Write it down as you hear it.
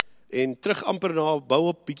En terug amper na bou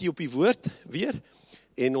op bietjie op die woord weer.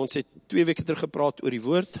 En ons het 2 weke terug gepraat oor die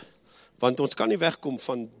woord, want ons kan nie wegkom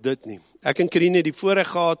van dit nie. Ek en Karine het die voorreg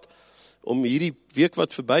gehad om hierdie week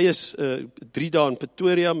wat verby is, 3 dae in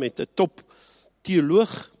Pretoria met 'n top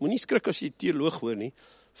teoloog, moenie skrik as jy teoloog hoor nie,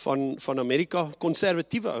 van Amerika,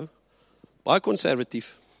 konservatiewe ou, baie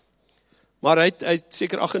konservatief. Maar hy het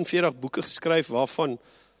seker 48 boeke geskryf, waarvan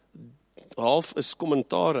half is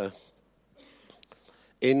kommentare.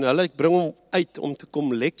 En hulle bring hom uit om te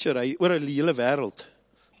kom lecture, hy oor die hele wêreld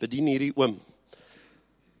bedien hierdie oom.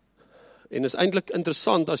 En is eintlik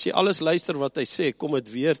interessant, as jy alles luister wat hy sê, kom het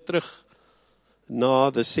weer terug na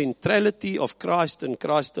the centrality of Christ and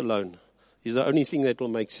Christ alone is the only thing that will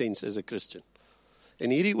make sense as a Christian. En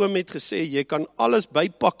hierdie oom het gesê, jy kan alles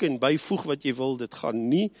bypak en byvoeg wat jy wil, dit gaan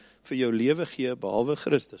nie vir jou lewe gee, behalwe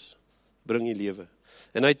Christus, bring jy lewe.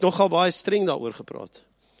 En hy het nogal baie streng daaroor gepraat.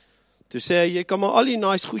 Toe sê hy, jy kan maar al die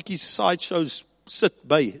nice goedjies, sideshows sit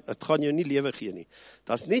by, het gaan jou nie lewe gee nie.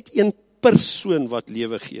 Daar's net een persoon wat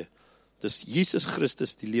lewe gee, dis Jesus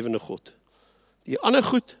Christus, die lewende God. Die ander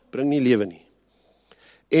goed bring nie lewe nie.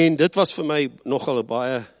 En dit was vir my nogal 'n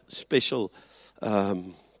baie special.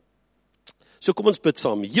 So kom ons bid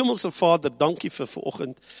saam. Hemelse Vader, dankie vir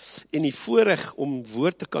vanoggend en die voorreg om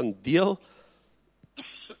woord te kan deel.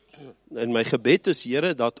 En my gebed is,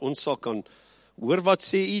 Here, dat ons sal kan hoor wat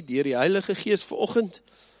sê U deur die Heilige Gees vanoggend.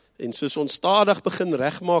 En soos ons stadig begin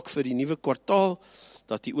regmaak vir die nuwe kwartaal,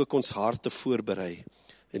 dat U ook ons harte voorberei.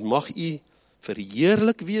 En mag U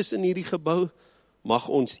verheerlik wees in hierdie gebou, mag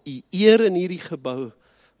ons U eer in hierdie gebou,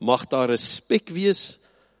 mag daar respek wees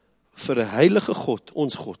vir 'n heilige God,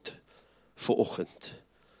 ons God, vanoggend.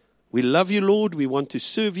 We love you, Lord, we want to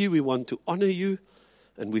serve you, we want to honor you,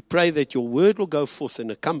 and we pray that your word will go forth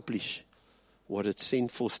and accomplish what it's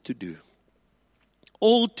sent forth to do.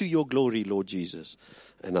 All to your glory, Lord Jesus,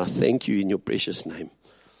 and I thank you in your precious name.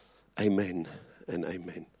 Amen and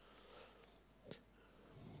amen.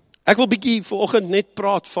 Ek wil bietjie vanoggend net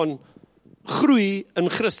praat van groei in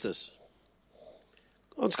Christus.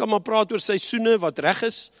 Ons kan maar praat oor seisoene wat reg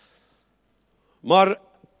is, maar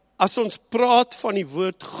as ons praat van die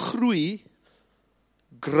woord groei,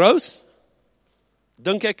 growth,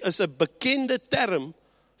 dink ek is 'n bekende term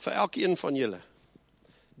vir elkeen van julle.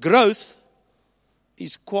 Growth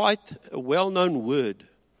is quite a well-known word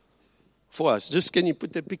for us. Just can you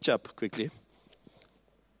put the picture up quickly?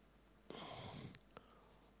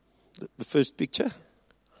 The first picture.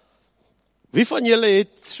 Wie van julle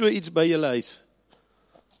het so iets by julle huis?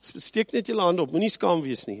 Steek net julle hand op, moenie skaam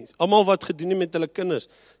wees nie. Almal wat gedoen het met hulle kinders,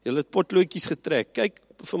 julle het potloodjies getrek, kyk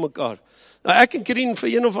vir mekaar. Nou ek en Karine vir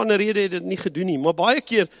een of ander rede het dit nie gedoen nie, maar baie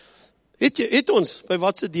keer het ons by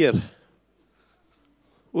wat se deur?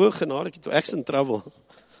 O, genade, ek's in trouble.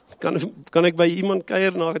 Kan ek by iemand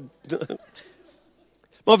kuier na?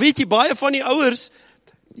 Maar weet jy, baie van die ouers,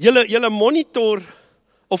 julle monitor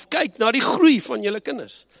of kyk na die groei van julle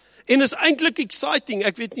kinders. En is eintlik exciting,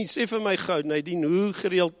 ek weet nie, sê vir my gou, Nadine, hoe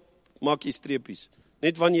gereeld maak jy streepies?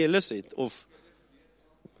 Net wanneer jy lus het, of?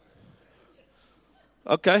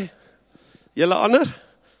 Okay, julle ander?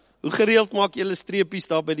 Hoe gereeld maak julle streepies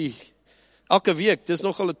daar by die, elke week, dis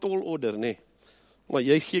nogal 'n tall order, nee. Maar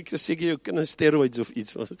jy gee seker jou kinders steroids of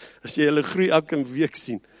iets, as jy hulle groei elke week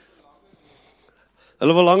sien.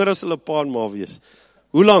 Hulle wil langer as hulle pa en ma wees.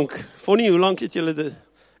 Hoe lank? Fonnie, hoe lank het julle dit?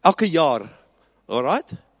 Elke jaar. Alright?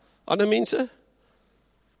 Ander mense?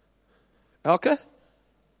 Elke?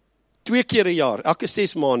 2 keer 'n jaar, elke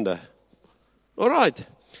 6 maande. Alright.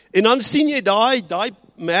 En dan sien jy daai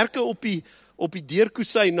merke op die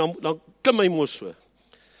deurkusyn, dan klim hy mos so.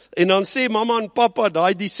 En dan sê mamma en pappa,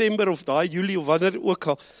 daai Desember of daai Julie of wanneer ook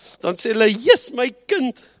al, dan sê hulle, yes, my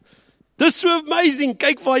kind, dis so amazing,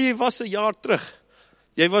 kyk waar jy was 'n jaar terug.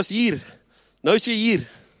 Jy was hier, nou is jy hier.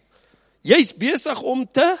 Jy's besig om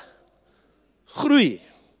te groei.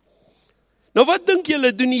 Nou wat dink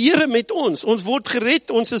julle doen die Here met ons? Ons word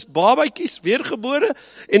gered, ons is babatjies, weergebore,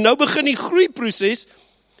 en nou begin die groeiproses,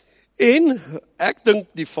 en ek dink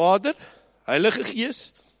die Vader, Heilige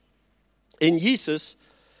Gees, en Jesus,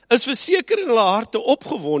 is verseker in hulle harte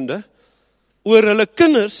opgewonde, oor hulle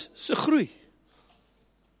kinders se groei.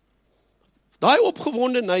 Daai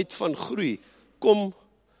opgewondenheid van groei, kom,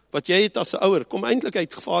 wat jy het as 'n ouer, kom eintlik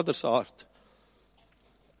uit Vader se hart.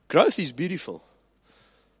 Growth is beautiful.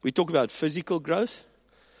 We talk about physical growth,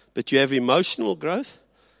 but you have emotional growth,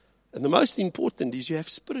 and the most important is you have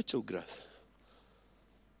spiritual growth.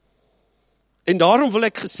 En daarom wil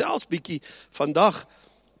ek gesels bietjie vandag,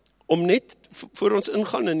 om net voor ons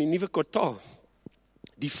ingaan in die nuwe kwartaal.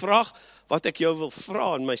 Die vraag wat ek jou wil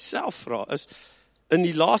vra en myself vra is, in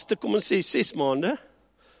die laaste, kom ons sê 6 maande,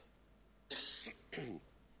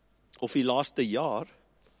 of die laaste jaar,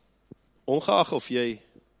 ongeag of jy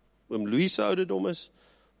oom Louis se ouderdom is,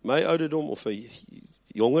 my ouderdom of 'n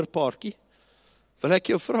jonger paartjie, wil ek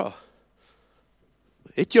jou vra,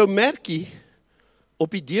 het jou merkie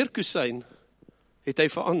op die deurkusyn, het hy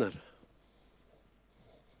verander?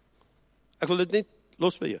 Ek wil dit net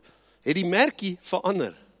los by jou. Het die merkie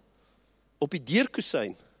verander op die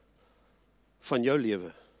deurkusyn van jou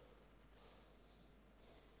lewe?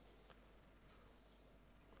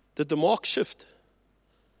 Did the mark shift?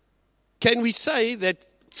 Can we say that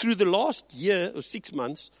through the last year or 6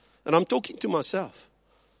 months, and I'm talking to myself,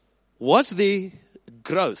 was there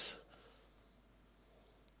growth?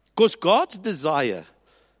 Because God's desire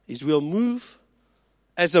is we'll move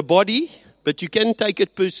as a body, but you can take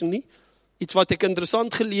it personally. Iets wat ek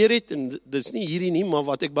interessant geleer het, en dis nie hierdie nie, maar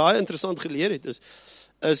wat ek baie interessant geleer het,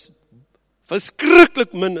 is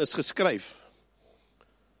verskriklik min is geskryf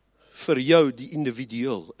vir jou die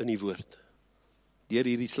individueel in die woord, deur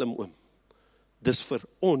hierdie slim oom. Dis vir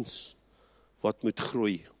ons wat moet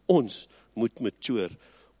groei, ons moet mature,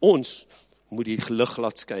 ons moet die lig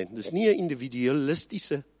laat skyn. Dis nie 'n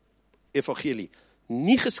individualistiese evangelie,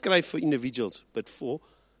 nie geskryf vir individuals, but for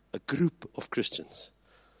a group of Christians.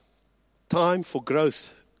 Time for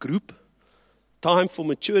growth, group. Time for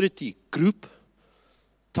maturity, group.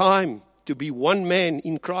 Time to be one man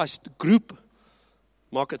in Christ, group.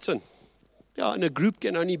 Maak dit sin? Ja, and a group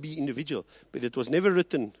can only be individual, but it was never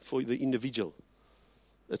written for the individual.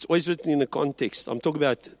 It's always written in the context. I'm talking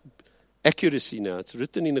about accuracy now. It's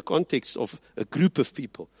written in the context of a group of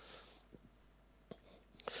people.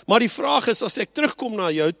 Maar die vraag is, as ek terugkom na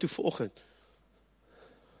jou toe vanoggend,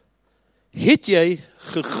 het jy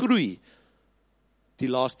gegroei die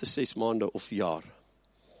laaste 6 maande of jaar?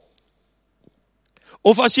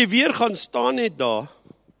 Of as jy weer gaan staan net daar,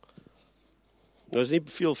 nou is nie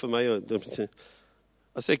veel vir my,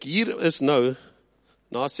 as ek hier is nou,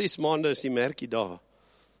 na 6 maande is die merkie daar,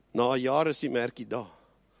 na 'n jaar is die merkie daar.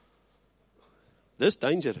 This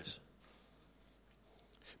dangerous.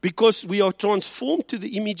 Because we are transformed to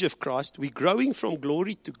the image of Christ, we're growing from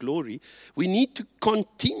glory to glory, we need to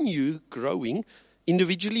continue growing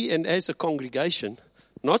individually and as a congregation,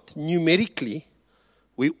 not numerically.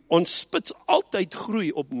 Ons spits altyd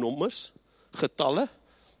groei op nommers, getalle,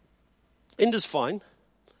 en dis fine,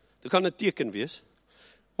 dit kan 'n teken wees,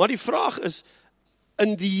 maar die vraag is,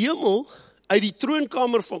 in die hemel, uit die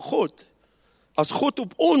troonkamer van God, as God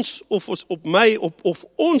op ons, of ons op my, of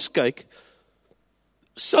ons kyk,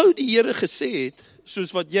 sou die Here gesê het,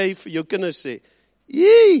 soos wat jy vir jou kinders sê,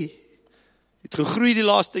 jy het gegroei die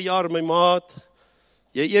laaste jaar, my maat,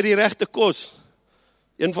 jy eet die regte kos,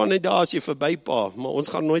 een van die dae as jy verby pa, maar ons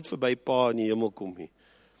gaan nooit verby pa in die hemel kom nie,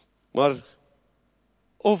 maar,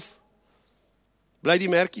 of, bly die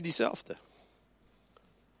merkie dieselfde,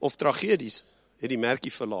 of tragedies, het die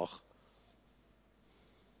merkie verlaag.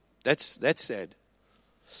 That's sad.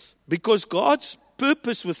 Because God's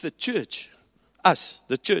purpose with the church, us,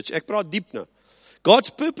 the church, ek praat diep nou.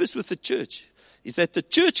 God's purpose with the church is that the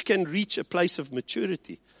church can reach a place of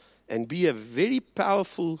maturity and be a very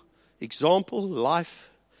powerful example, life,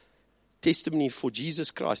 testimony for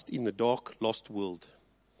Jesus Christ in the dark, lost world.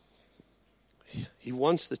 He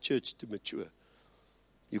wants the church to mature.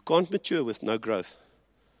 You can't mature with no growth.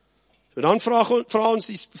 So dan vra ons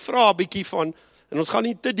die vraag bietjie van, en ons gaan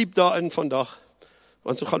nie te diep daarin vandag,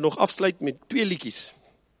 want ons gaan nog afsluit met 2 liedjies.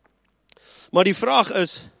 Maar die vraag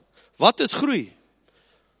is, wat is groei?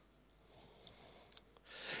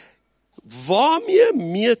 Waarmee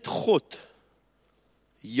meet God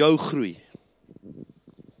jou groei?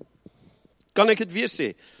 Kan ek dit weer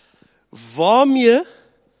sê? Waarmee,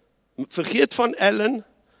 vergeet van Ellen,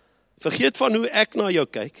 vergeet van hoe ek na jou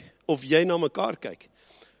kyk, of jy na mekaar kyk.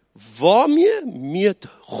 Waarmee meet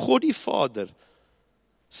God die Vader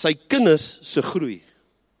sy kinders se groei?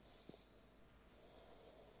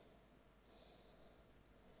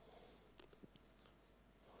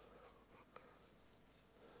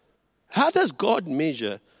 How does God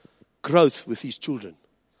measure growth with his children?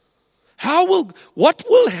 What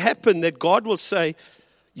will happen that God will say,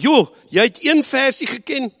 jy het 1 versie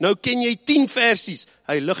geken, nou ken jy 10 versies,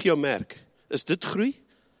 hy lig jou merk. Is dit groei?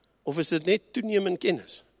 Of is dit net toeneem in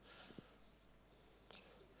kennis?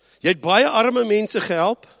 Jy het baie arme mense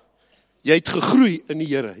gehelp, jy het gegroei in die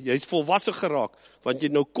Here, jy het volwasse geraak, want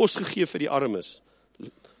jy het nou kos gegee vir die armes.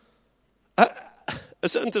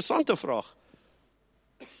 Is 'n interessante vraag.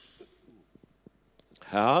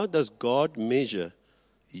 How does God measure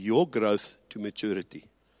your growth to maturity?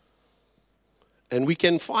 And we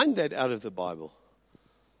can find that out of the Bible.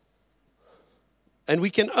 And we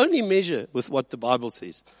can only measure with what the Bible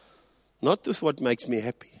says, not with what makes me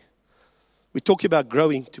happy. We talk about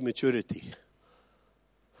growing to maturity.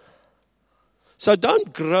 So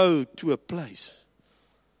don't grow to a place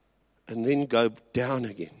and then go down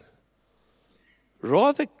again.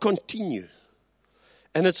 Rather continue.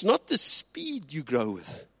 And it's not the speed you grow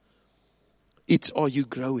with. It's, are you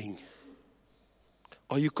growing?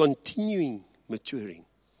 Are you continuing maturing?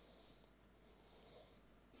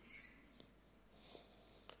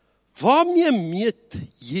 Waarmee meet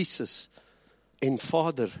Jesus en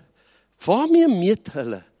Vader? Waarmee meet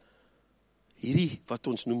hulle hierdie wat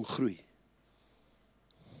ons noem groei?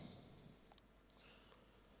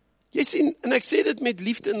 Jy sien, en ek sê dit met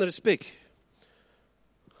liefde en respek.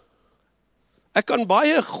 Ek kan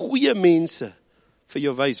baie goeie mense vir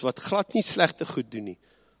jou wys wat glad nie slegte goed doen nie,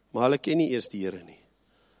 maar hulle ken nie eers die Here nie.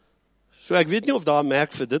 So ek weet nie of daar 'n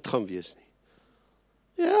merk vir dit gaan wees nie.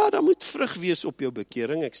 Ja, daar moet vrug wees op jou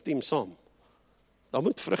bekering, ek stem saam. Daar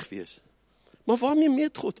moet vrug wees. Maar waarmee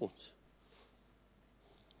meet God ons?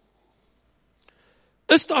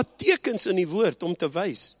 Is daar tekens in die woord om te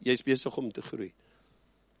wys, jy is besig om te groei?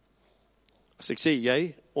 As ek sê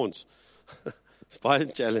jy, ons, is baie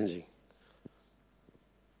challenging.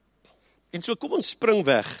 En so kom ons spring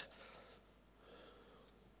weg.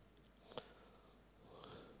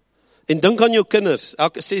 En dink aan jou kinders,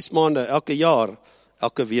 elke 6 maande, elke jaar,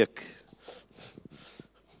 elke week.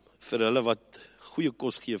 Vir hulle wat goeie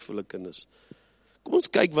kos gee vir hulle kinders. Kom ons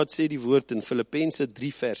kyk wat sê die woord in Filippense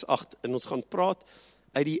 3 vers 8. En ons gaan praat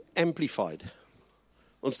uit die Amplified.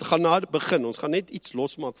 Ons gaan na begin, ons gaan net iets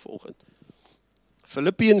losmaak vanoggend.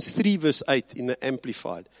 Philippians 3 vers 8 in the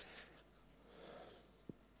Amplified.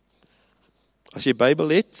 As jy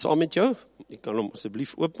Bybel het, saam met jou, jy kan hom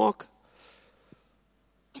asseblief oopmaak.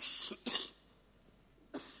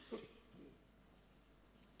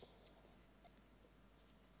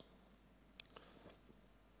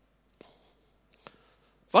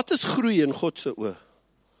 Wat is groei in God se oë?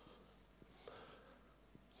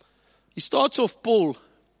 He starts off Paul,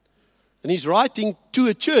 and he's writing to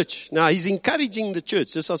a church. Now, he's encouraging the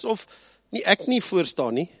church. Dis asof ek nie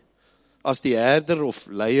voorstaan nie, as die herder of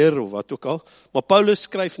leier of wat ook al, maar Paulus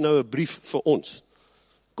skryf nou 'n brief vir ons.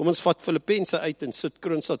 Kom ons vat Filippense uit en sit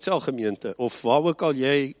Kroonstad Selgemeente, of waar ook al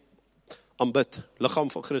jy aanbid,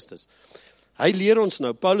 liggaam van Christus. Hy leer ons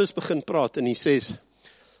nou, Paulus begin praat en hy sê,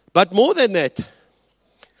 but more than that,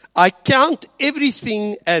 I count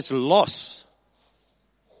everything as loss.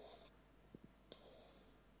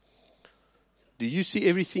 Do you see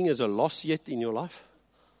everything as a loss yet in your life?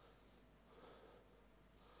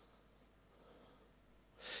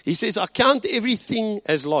 He says, I count everything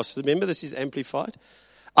as loss. Remember, this is amplified.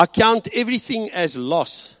 I count everything as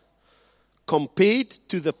loss compared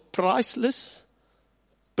to the priceless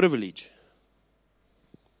privilege.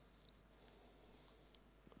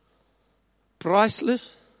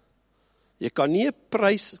 Priceless. Jy kan nie 'n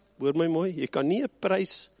prys, hoor my mooi, jy kan nie 'n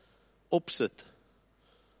prys opsit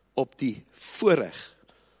op die voorreg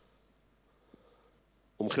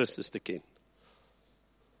om Christus te ken.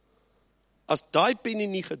 As daai pennie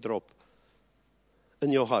nie gedrop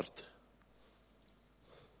in jou hart,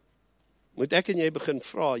 moet ek en jy begin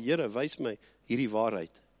vra, Here, wys my hierdie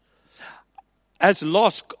waarheid. As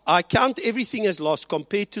loss, I count everything as loss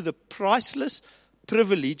compared to the priceless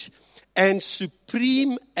privilege and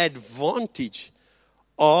supreme advantage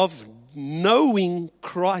of knowing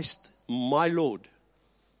Christ, my Lord.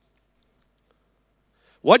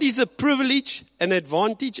 What is the privilege and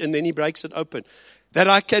advantage? And then he breaks it open. That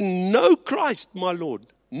I can know Christ, my Lord.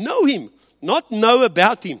 Know him, not know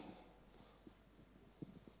about him.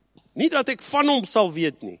 Nie dat ek van hom sal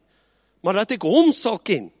weet nie, maar dat ek hom sal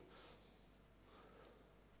ken.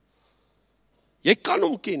 Jy kan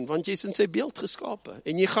hom ken, want jy is in sy beeld geskape,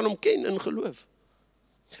 en jy gaan hom ken in geloof.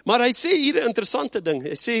 Maar hy sê hier 'n interessante ding,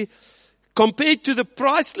 hy sê, compared to the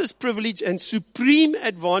priceless privilege and supreme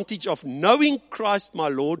advantage of knowing Christ my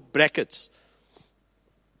Lord, brackets,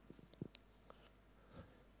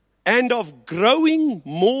 and of growing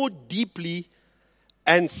more deeply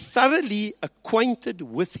and thoroughly acquainted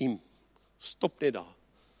with him. Stop net daar.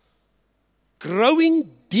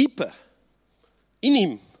 Growing deeper in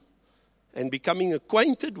him and becoming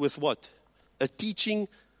acquainted with what? A teaching,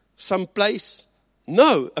 some place?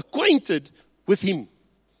 No, acquainted with him.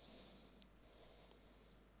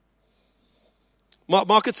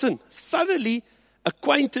 Maak het sin. Thoroughly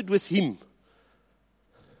acquainted with him.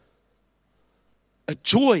 A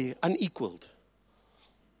joy unequaled.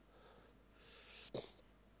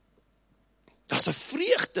 Daar's 'n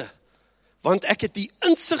vreugde, want ek het die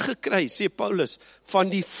insig gekry, sê Paulus, van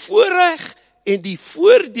die voorreg en die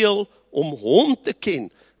voordeel om hom te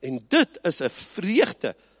ken. En dit is 'n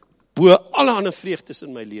vreugde bo alle ander vreugdes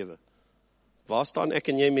in my lewe. Waar staan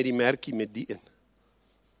ek en jy met die merkie met die een?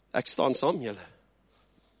 Ek staan saam julle.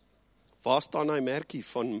 Waar staan hy merkie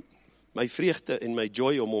van my vreugde en my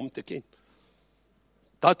joy om hom te ken?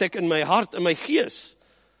 Dat ek in my hart en my gees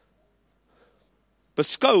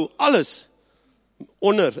beskou alles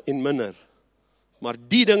onder en minder. Maar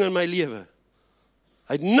die ding in my lewe,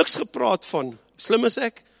 hy het niks gepraat van, slim is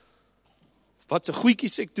ek, wat se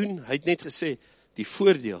goedjies ek doen, hy het net gesê, die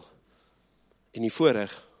voordeel en die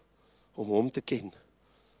voorreg om hom te ken,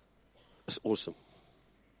 is awesome.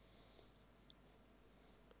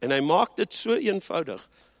 En hy maak dit so eenvoudig,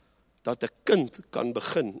 dat 'n kind kan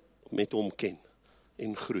begin met hom ken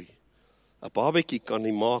en groei. 'n Babatjie kan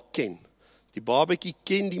die ma ken. Die babatjie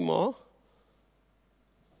ken die ma,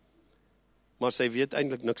 maar sy weet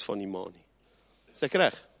eintlik niks van die ma nie. Is ek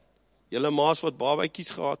reg? Julle ma's wat babatjies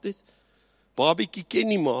gehad het, babatjie ken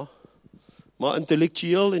die ma, maar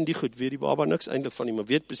intellektueel en die goed, weet die baba niks eintlik van die ma,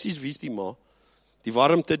 weet presies wie's die ma, die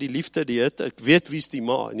warmte, die liefde, die hitte, ek weet wie's die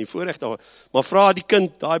ma, en die voorreg daar, maar vra die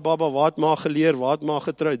kind, daai baba, wat ma geleer, wat ma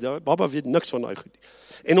getroud, die baba weet niks van daai goed.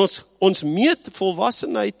 En ons meet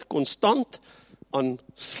volwassenheid konstant aan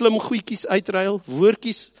slim goedjies uitruil,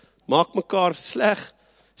 woordjies, maak mekaar sleg,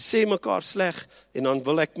 sê mekaar sleg, en dan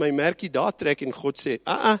wil ek my merkie daar trek, en God sê,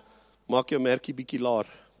 maak jou merkie bietjie laer.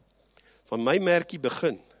 Van my merkie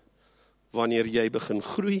begin, wanneer jy begin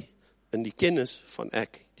groei, in die kennis van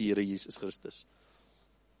ek, die Here Jesus Christus.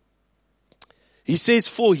 He says,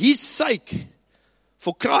 for his sake,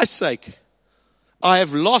 for Christ's sake, I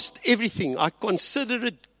have lost everything. I consider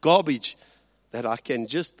it garbage that I can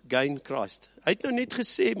just gain Christ. Hy het nou net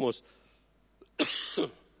gesê, mos,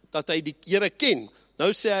 dat hy die Here ken.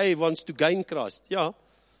 Nou sê hy, wants to gain Christ. Ja,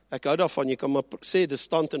 ek hou daarvan, jy kan maar sê, dis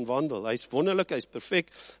stand en wandel. Hy is wonderlik, hy is perfek,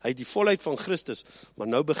 hy het die volheid van Christus, maar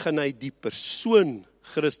nou begin hy die persoon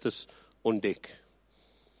Christus ontdek.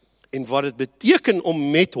 En wat het beteken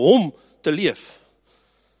om met hom te leef.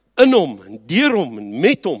 In hom, en deur hom, en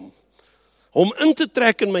met hom. Hom in te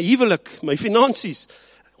trek in my huwelik, my finansies.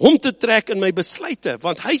 Hom te trek in my besluite,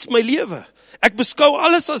 want hy is my lewe. Ek beskou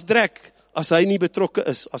alles as drek, as hy nie betrokke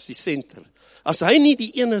is as die senter. As hy nie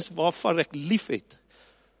die een is waarvan ek lief het,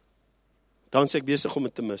 dan is ek besig om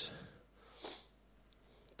het te mis.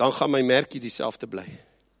 Dan gaan my merkie dieselfde bly.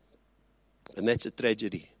 And that's a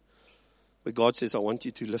tragedy. But God says, I want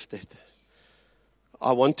you to lift that.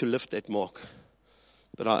 I want to lift that mark.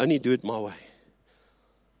 But I only do it my way.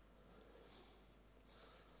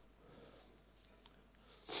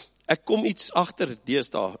 Ek kom iets agter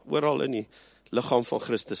deesdae, oral in die liggaam van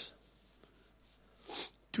Christus.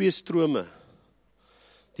 2 strome.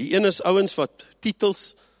 Die een is ouens wat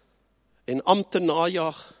titels en ampte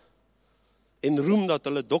najag en roem dat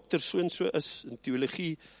hulle dokter so en so is, in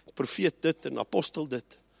teologie, profeet dit en apostel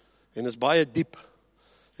dit. En is baie diep.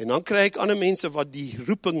 En dan kry ek ander mense wat die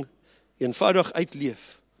roeping eenvoudig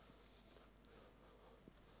uitleef.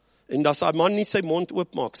 En as daai man nie sy mond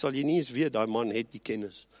oopmaak, sal jy nie eens weet, daai man het die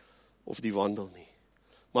kennis of die wandel nie.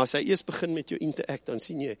 Maar as hy eers begin met jou interact, dan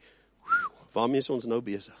sien jy, waarmee is ons nou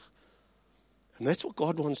besig? And that's what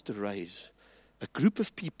God wants to raise. A group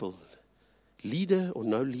of people, leader or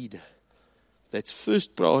no leader, that's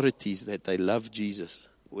first priority is that they love Jesus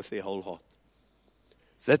with their whole heart.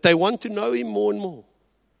 That they want to know him more and more.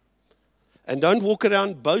 And don't walk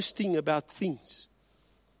around boasting about things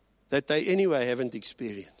that they anyway haven't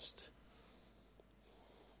experienced.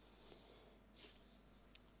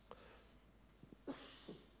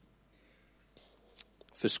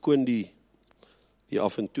 Verskoon die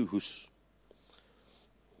af en toe hoes.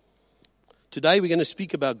 Today we're going to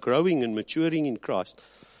speak about growing and maturing in Christ.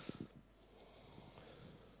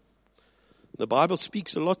 The Bible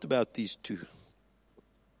speaks a lot about these two.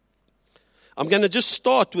 I'm going to just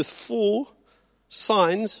start with 4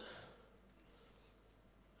 signs,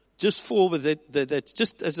 just 4, but that's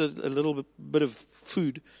just as a little bit of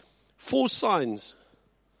food. 4 signs,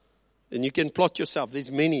 and you can plot yourself.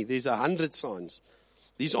 There's many, there's 100 signs.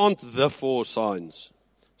 These aren't the 4 signs.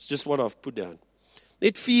 It's just what I've put down.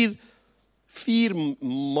 Net 4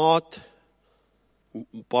 maatbande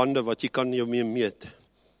wat jy kan jou mee meet,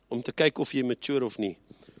 om te kyk of jy mature of nie.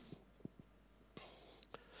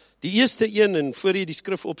 Die eerste een, en voor jy die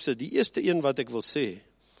skrif opsit, die eerste een wat ek wil sê,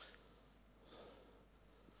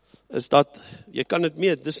 is dat, jy kan het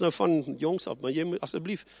meet, dis nou van jongs af, maar jy moet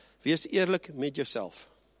asseblief, wees eerlik met jouself.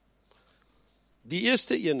 Die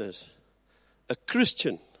eerste een is, a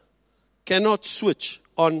Christian cannot switch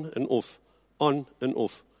on and off, on and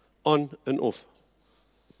off, on and off.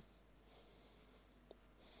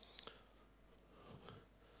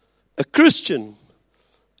 A Christian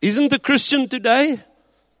isn't a Christian today,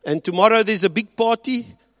 and tomorrow there's a big party,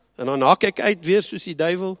 En dan hak ek uit weer soos die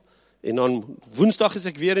duiwel. En dan Woensdag is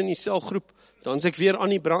ek weer in die selgroep. Dan is ek weer aan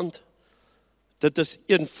die brand. Dit is 'n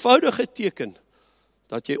eenvoudige teken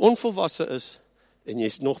dat jy onvolwasse is en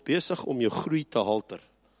jy's nog besig om jou groei te halter.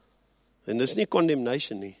 En dis nie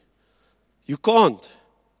condemnation nie. You can't.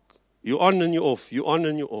 You on and you off. You on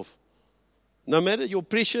and you off. No matter your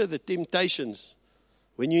pressure, the temptations,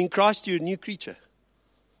 when you're in Christ, you're a new creature.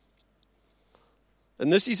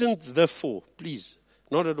 And this isn't the for, please.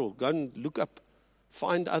 Not at all. Go and look up.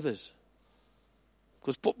 Find others.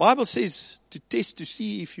 Because the Bible says to test to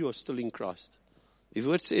see if you are still in Christ. The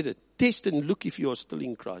word said it. Test and look if you are still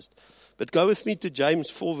in Christ. But go with me to James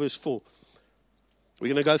 4 verse 4. We're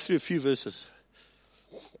going to go through a few verses.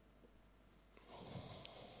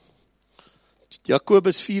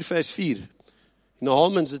 Jacobus 4 vers 4. In the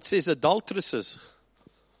Holmans it says adulteresses.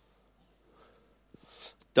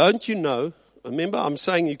 Don't you know, remember I'm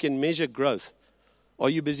saying you can measure growth. Are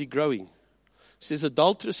you busy growing? It says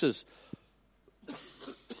adulteresses.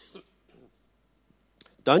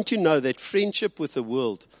 Don't you know that friendship with the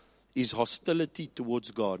world is hostility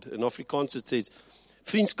towards God? In Afrikaans it says,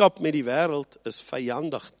 vriendskap met die wêreld is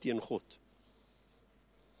vyandig teen God.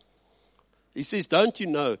 He says, don't you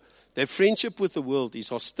know that friendship with the world is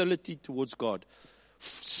hostility towards God?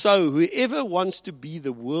 So whoever wants to be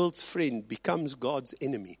the world's friend becomes God's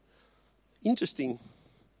enemy. Interesting.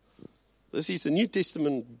 This is a New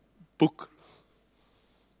Testament book.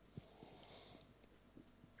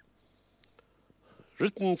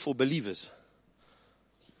 Written for believers.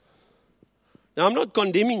 Now, I'm not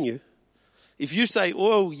condemning you. If you say,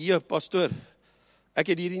 oh, hier, pastor, ek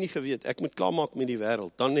het hierdie nie geweet, ek moet klaarmaak met die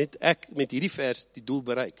wêreld, dan het ek met hierdie vers die doel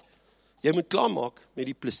bereik. Jy moet klaarmaak met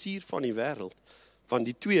die plesier van die wêreld, want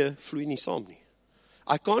die twee vloei nie saam nie.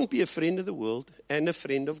 I can't be a friend of the world and a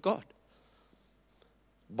friend of God.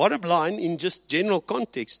 Bottom line, in just general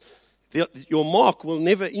context, your mark will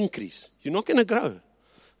never increase. You're not going to grow.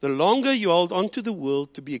 The longer you hold on to the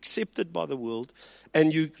world to be accepted by the world,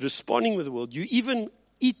 and you responding with the world, you even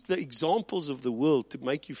eat the examples of the world to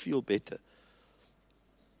make you feel better,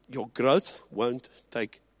 your growth won't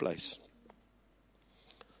take place.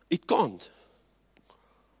 It can't.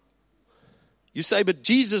 You say, but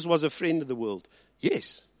Jesus was a friend of the world.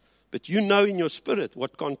 Yes, but you know in your spirit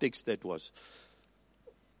what context that was.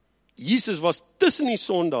 Jesus was tussen die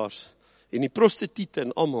sondaars en die prostituie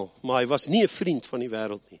en almal, maar hy was nie 'n vriend van die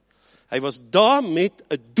wêreld nie. Hy was daar met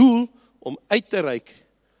 'n doel om uit te reik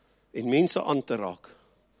en mense aan te raak.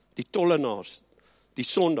 Die tollenaars, die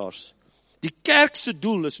sondaars. Die kerk se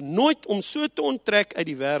doel is nooit om so te onttrek uit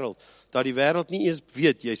die wêreld dat die wêreld nie eens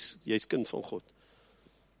weet jy's kind van God.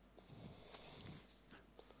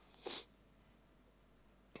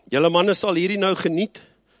 Julle manne sal hierdie nou geniet.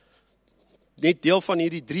 Net deel van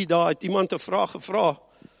hierdie 3 dae het iemand 'n vraag gevra.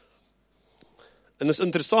 En is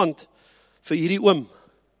interessant vir hierdie oom.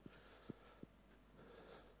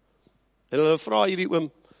 En hulle vra hierdie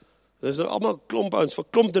oom, en is almal klomp ouens van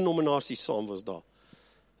klomp denominasies saam was daar.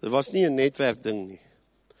 Dit was nie 'n netwerk ding nie.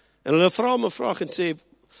 En hulle vra hom 'n vraag en sê,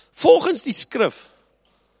 volgens die skrif,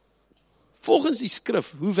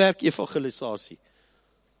 hoe werk evangelisasie?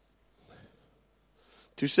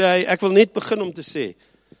 Toe sê hy, ek wil net begin om te sê,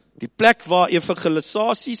 die plek waar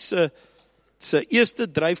evangelisasie se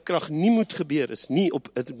eerste dryfkrag nie moet gebeur is,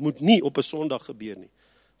 het moet nie op 'n Sondag gebeur nie.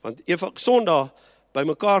 Want Sondag by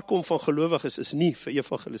mekaar kom van gelowiges is nie vir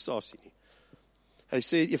evangelisasie nie. Hy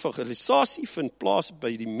sê evangelisasie vind plaas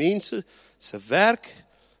by die mense se werk,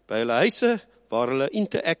 by hulle huise waar hulle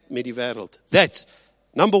interact met die wêreld. That's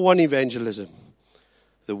number 1 evangelism.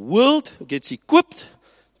 The world gets equipped,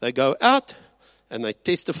 they go out and they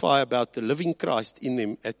testify about the living Christ in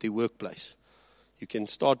them at their workplace. You can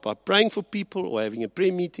start by praying for people or having a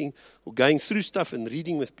prayer meeting or going through stuff and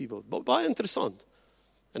reading with people. Baie interessant.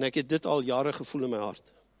 En ek het dit al jare gevoel in my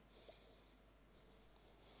hart.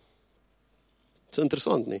 It's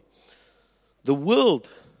interessant, nee? The world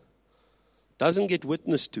doesn't get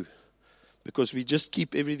witnessed to because we just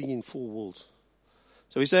keep everything in 4 walls.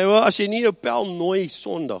 So we say, well, as jy nie jou pel nooi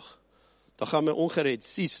Sondag, dan gaan my ongered.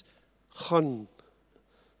 Sies, gaan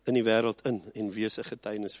in die wêreld in en wees 'n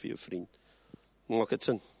getuienis vir jou vriend. Maak dit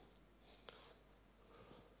sin?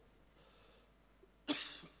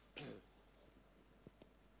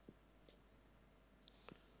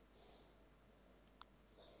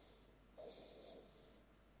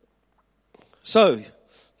 So,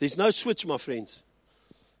 there's no switch, my friends.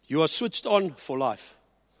 You are switched on for life.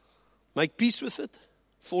 Make peace with it.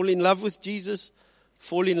 Fall in love with Jesus.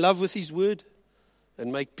 Fall in love with His word.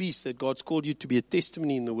 And make peace that God's called you to be a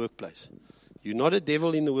testimony in the workplace. You're not a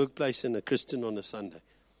devil in the workplace and a Christian on a Sunday.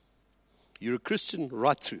 You're a Christian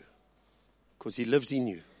right through because He lives in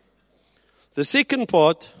you. The second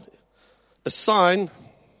part, a sign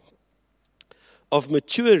of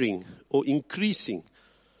maturing or increasing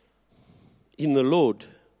in the Lord,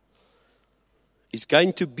 is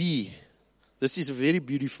going to be, this is a very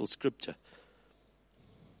beautiful scripture.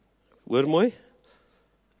 Hoor mooi?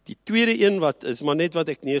 Die tweede een wat is maar net wat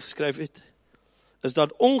ek neergeskryf het, is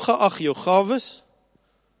dat ongeag jou gawes,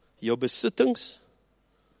 jou besittings,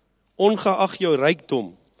 ongeag jou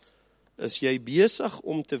rykdom, is jy besig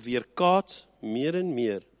om te weerkaats meer en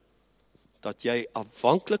meer dat jy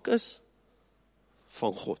afhanklik is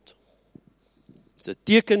van God. Dit is 'n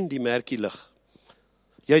teken, die merkie lig.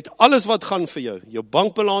 Jy het alles wat gaan vir jou. Jou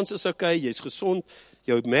bankbalans is okay, jy's gesond,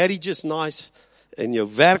 jou marriage is nice, en jou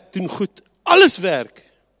werk doen goed. Alles werk.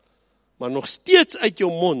 Maar nog steeds uit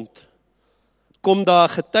jou mond kom daar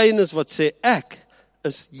 'n getuienis wat sê, ek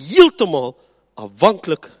is heeltemal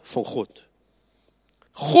afhanklik van God.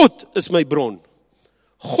 God is my bron.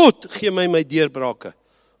 God gee my deurbrake.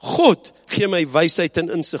 God gee my wysheid en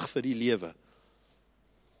insig vir die lewe.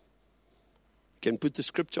 You can put the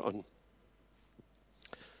scripture on.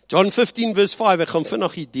 John 15 verse 5, ek gaan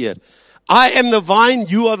vinnig hier deur. I am the vine,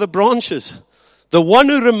 you are the branches. The one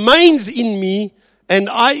who remains in me and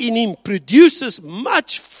I in him produces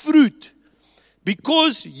much fruit,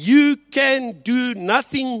 because you can do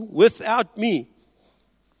nothing without me.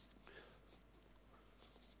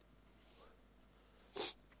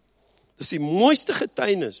 Dis die mooiste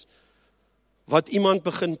getuienis wat iemand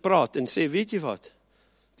begin praat en sê, weet jy wat,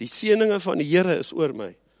 die seëninge van die Here is oor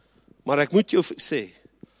my, maar ek moet jou sê,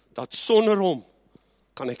 dat sonder hom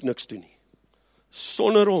kan ek niks doen nie.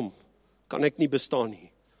 Sonder hom kan ek nie bestaan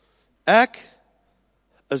nie. Ek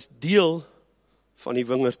is deel van die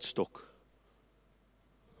wingerdstok.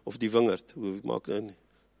 Of die wingerd, hoe maak dit in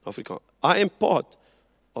Afrikaans? I am part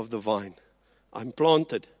of the vine. I'm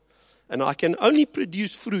planted. And I can only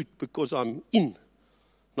produce fruit because I'm in.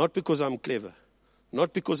 Not because I'm clever.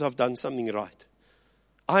 Not because I've done something right.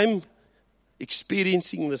 I'm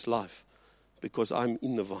experiencing this life because I'm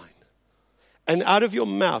in the vine. And out of your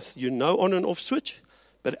mouth, you know on and off switch,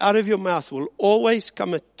 but out of your mouth will always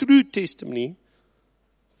come a true testimony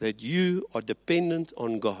that you are dependent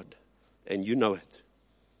on God. And you know it.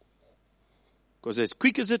 Because as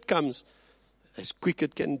quick as it comes, as quick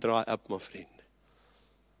it can dry up, my friend.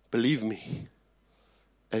 Believe me.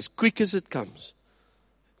 As quick as it comes,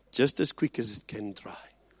 just as quick as it can dry.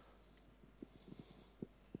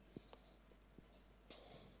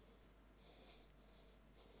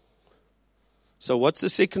 So what's the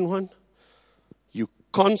second one? You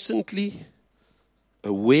constantly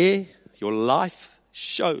aware, your life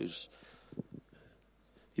shows.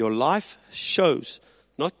 Your life shows,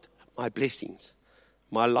 not my blessings.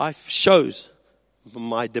 My life shows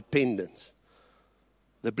my dependence.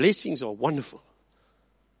 The blessings are wonderful.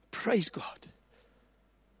 Praise God.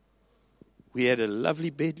 We had a lovely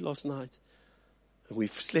bed last night. And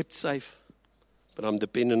we've slept safe. But I'm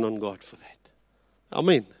dependent on God for that.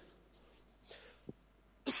 Amen.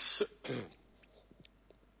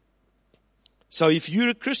 So if you're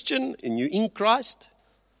a Christian and you're in Christ,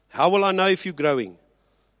 how will I know if you're growing?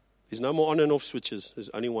 There's no more on and off switches. There's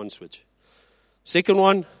only one switch. Second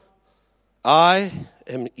one, I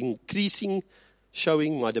am increasing,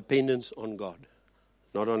 showing my dependence on God.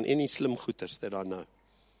 Not on any slim goeters that I know.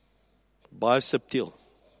 Baie subtiel.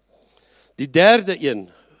 Die derde een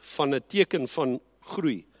van 'n teken van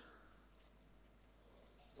groei.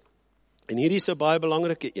 En hierdie is 'n baie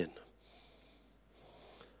belangrike een.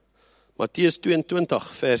 Matteus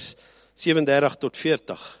 22 vers 37 tot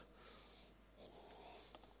 40.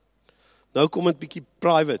 Nou kom dit bietjie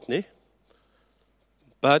private, né?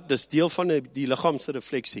 But dis deel van die liggaamse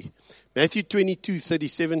refleksie. Matthew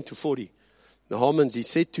 22:37 to 40. The Homans, he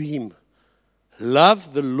said to him,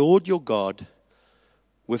 love the Lord your God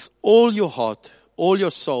with all your heart, all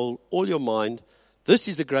your soul, all your mind. This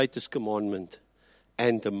is the greatest commandment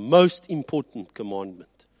and the most important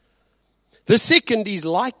commandment. The second is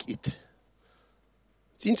like it.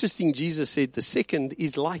 It's interesting, Jesus said the second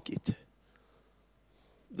is like it.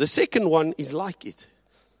 The second one is like it.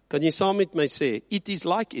 Kan jy saam met my sê, it is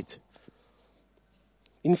like it.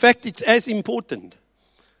 In fact, it's as important.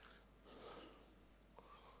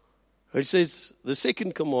 He says, the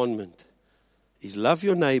second commandment is love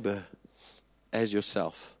your neighbor as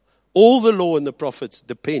yourself. All the law and the prophets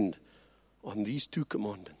depend on these two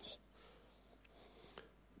commandments.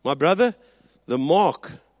 My brother, the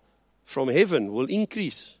mark from heaven will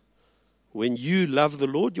increase when you love the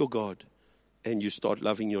Lord your God and you start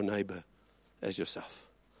loving your neighbor as yourself.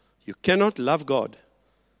 You cannot love God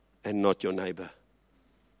and not your neighbor.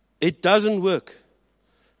 It doesn't work.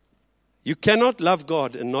 You cannot love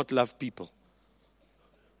God and not love people.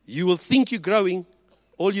 You will think you're growing.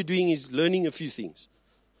 All you're doing is learning a few things.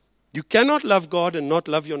 You cannot love God and not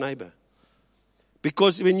love your neighbor.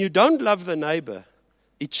 Because when you don't love the neighbor,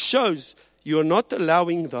 it shows you are not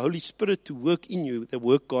allowing the Holy Spirit to work in you, the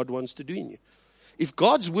work God wants to do in you. If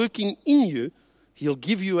God's working in you, He'll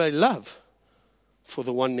give you a love for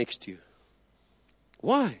the one next to you.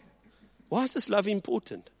 Why? Why is this love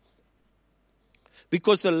important?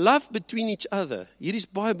 Because the love between each other, hier is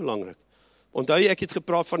baie belangrik. Onthou jy, ek het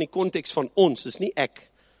gepraat van die konteks van ons, dis nie ek,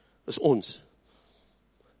 dis ons.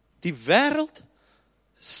 Die wêreld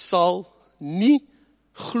sal nie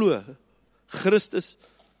glo Christus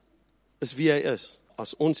is wie hy is,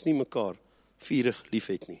 as ons nie mekaar vurig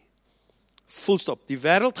liefhet nie. Volstop. Die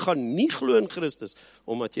wêreld gaan nie glo in Christus,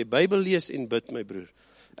 omdat jy Bybel lees en bid, my broer.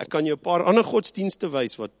 Ek kan jou 'n paar ander godsdienste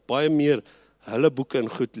wys, wat baie meer hulle boeke en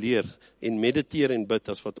goed leer, en mediteer en bid,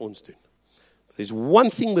 as wat ons doen. There's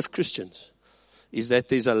one thing with Christians, is that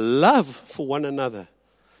there's a love for one another.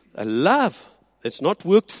 A love that's not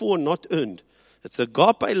worked for, not earned. It's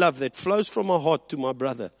agape love that flows from my heart to my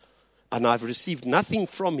brother. And I've received nothing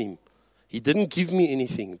from him. He didn't give me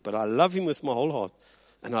anything, but I love him with my whole heart.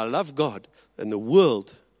 And I love God. And the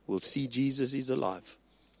world will see Jesus is alive.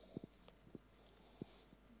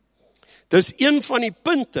 Dis een van die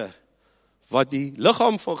punte wat die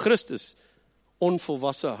liggaam van Christus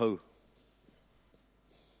onvolwasse hou.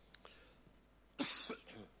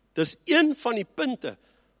 Dis een van die punte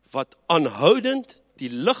wat aanhoudend die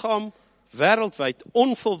liggaam wêreldwyd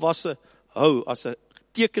onvolwasse hou as 'n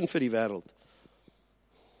teken vir die wêreld.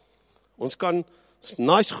 Ons kan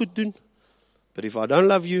nice goed doen, but if I don't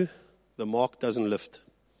love you, the mark doesn't lift.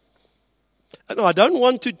 And I don't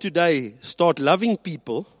want to today start loving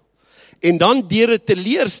people, en dan deur 'n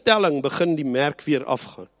teleurstelling begin die merk weer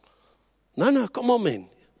afgaan. No, come on man.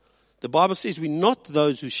 The Bible says we're not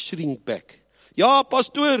those who shrink back. Ja,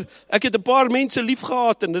 pastoor, ek het 'n paar mense lief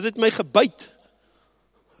gehad en dit het my gebyt.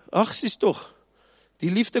 Ag, sies tog.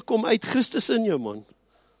 Die liefde kom uit Christus in jou, man.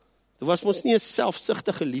 Dit was mos nie 'n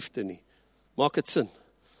selfsugtige liefde nie. Maak dit sin?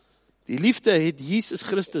 Die liefde het Jesus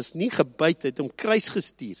Christus nie gebyt, het hom kruis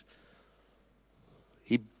gestuur.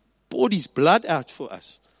 He poured his blood out for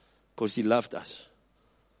us, because he loved us.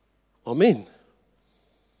 Amen.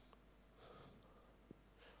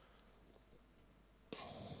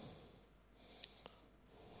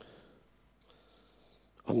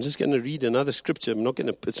 I'm just going to read another scripture.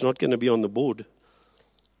 It's not going to be on the board.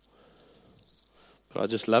 But I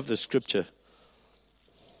just love the scripture.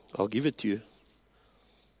 I'll give it to you.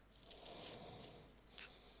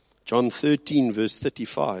 John 13, verse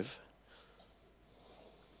 35.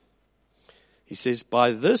 He says,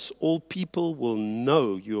 "By this all people will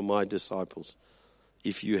know you are my disciples,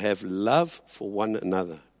 if you have love for one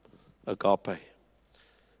another." Agape.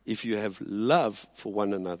 If you have love for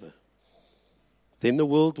one another. Then the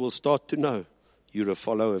world will start to know you're a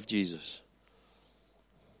follower of Jesus.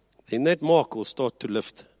 Then that mark will start to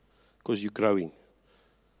lift, because you're growing.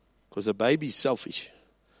 Because a baby is selfish.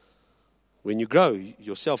 When you grow,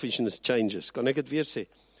 your selfishness changes. Kan ek dit weer sê?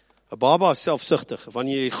 'n Baba is selfsugtig.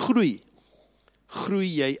 Wanneer jy groei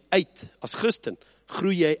jy uit. As Christen,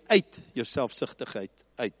 groei jy uit jou selfsugtigheid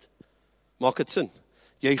uit. Maak dit sin?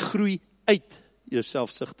 Jy groei uit jou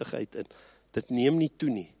selfsugtigheid in. Dit neem nie toe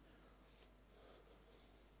nie.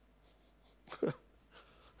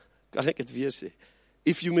 Kan ek dit weer sê?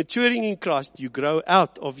 If you're maturing in Christ, you grow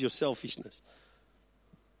out of your selfishness.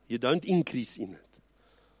 You don't increase in it.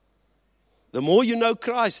 The more you know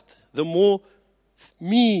Christ, the more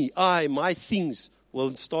my things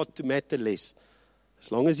will start to matter less.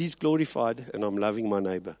 As long as He's glorified and I'm loving my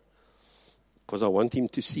neighbor. Because I want him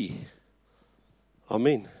to see.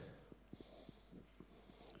 Amen.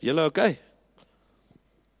 Julle okay?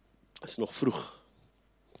 Is nog vroeg.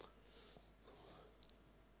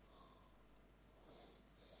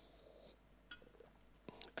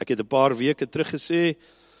 Ek het 'n paar weke terug gesê,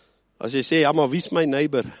 as jy sê, ja, maar wie's my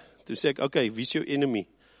neighbor? Toe sê ek, okay, wie's jou enemy?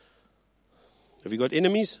 Have you got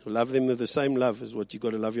enemies? Love them with the same love as what you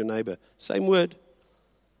got to love your neighbor. Same word.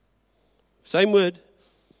 Same word.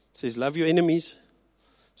 It says love your enemies.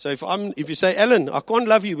 So if you say, Alan, I can't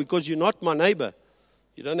love you because you're not my neighbor,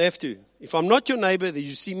 you don't have to. If I'm not your neighbor, then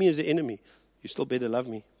you see me as an enemy. You still better love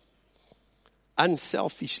me.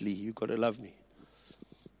 Unselfishly, you got to love me.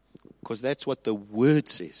 Because that's what the word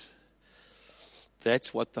says.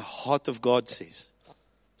 That's what the heart of God says.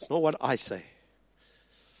 It's not what I say.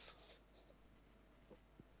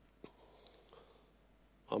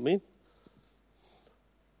 Amen.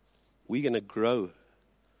 We're going to grow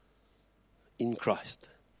in Christ.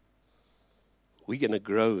 we're going to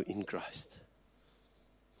grow in Christ.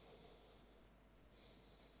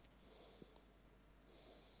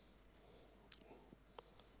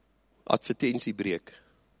 Advertentiebreek.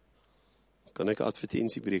 Kan ek 'n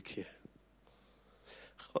advertentiebreek gee?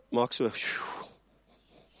 Maak so.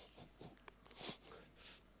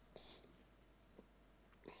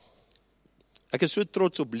 Ek is so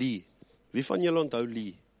trots op Lee. Wie van julle onthou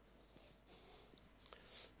Lee?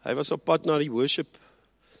 Hy was op pad na die worship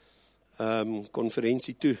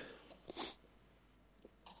konferensie toe.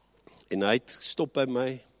 En hy het stop by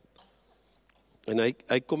my. En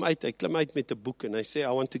hy kom uit, hy klim uit met 'n boek en hy sê,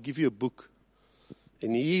 I want to give you a book.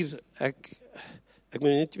 En hier, ek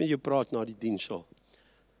moet net met jou praat na die diensaal.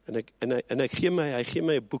 En hy gee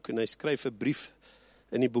my 'n boek en hy skryf 'n brief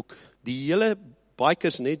in die boek. Die hele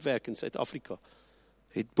Bikers netwerk in Suid-Afrika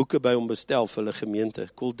het boeke by hom bestel vir hulle gemeente,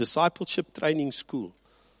 called Discipleship Training School.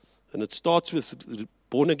 And it starts with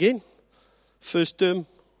born again, first term,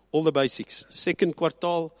 all the basics. Second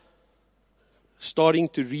kwartaal, starting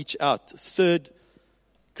to reach out. Third,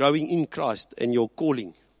 growing in Christ and your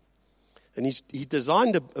calling. And he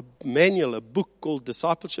designed a manual, a book called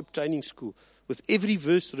Discipleship Training School, with every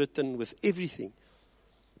verse written, with everything.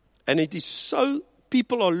 And it is so,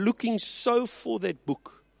 people are looking so for that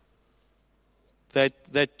book,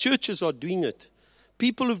 that churches are doing it.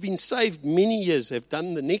 People who've been saved many years have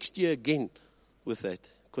done the next year again with that,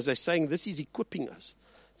 because they're saying this is equipping us.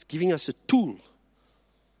 It's giving us a tool.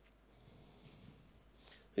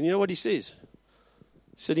 And you know what he says?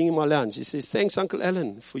 Sitting in my lounge, he says, thanks, Uncle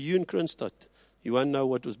Alan, for you in Kroonstad. You won't know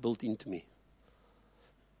what was built into me.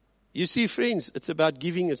 You see, friends, it's about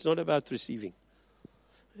giving, it's not about receiving.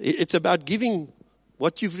 It's about giving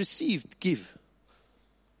what you've received, give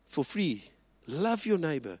for free. Love your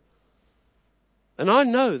neighbor. And I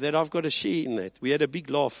know that I've got a share in that. We had a big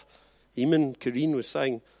laugh. Him and Karine was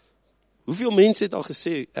saying, hoeveel mense het al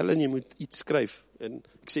gesê, Alan, jy moet iets skryf. En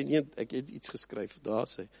ek sê, nee, ek het iets geskryf. Daar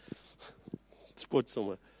sê, spot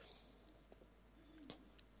sommer.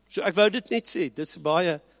 So ek wou dit net sê, dit is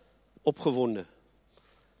baie opgewonde.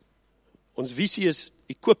 Ons visie is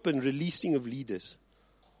equip and releasing of leaders.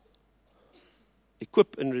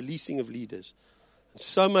 Equip and releasing of leaders. And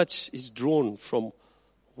so much is drawn from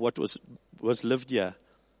what was lived here.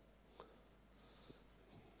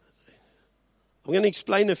 I'm going to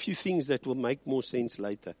explain a few things that will make more sense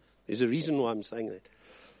later. There's a reason why I'm saying that.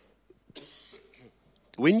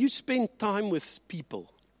 When you spend time with people,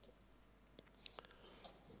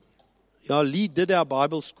 Lee did our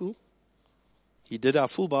Bible school. He did our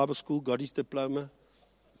full Bible school, got his diploma.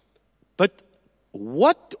 But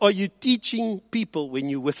what are you teaching people when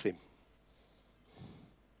you're with them?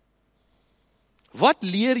 Wat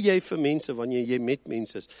leer jy vir mense wanneer jy met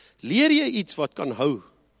mense is? Leer jy iets wat kan hou?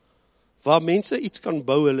 Waar mense iets kan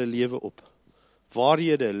bou hulle lewe op?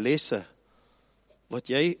 Waarhede, lesse,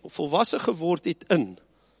 wat jy volwasse geword het in,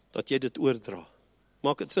 dat jy dit oordra.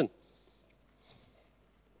 Maak dit sin?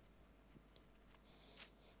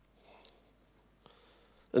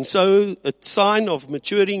 And so, a sign of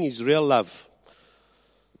maturing is real love.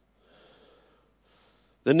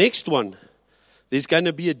 The next one, there's going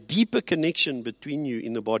to be a deeper connection between you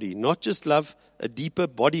in the body. Not just love, a deeper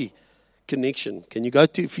body connection. Can you go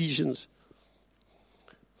to Ephesians?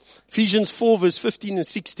 Ephesians 4 verse 15 and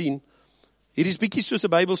 16. Hier is bietjie soos 'n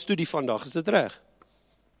Bybelstudie vandag. Is dit reg?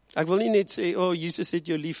 Ek wil nie net sê, Jesus het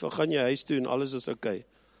jou lief, gaan jy huis toe en alles is okay.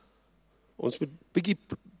 Ons moet bietjie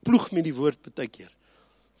ploeg met die woord partykeer.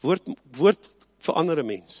 Woord verander 'n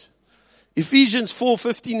mens. Ephesians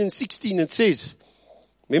 4:15 and 16, it says,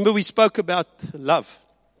 remember we spoke about love.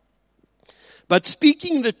 But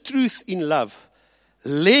speaking the truth in love,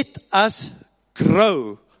 let us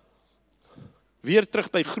grow. Weer terug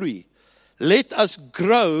by groei. Let us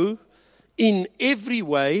grow in every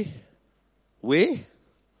way. Where?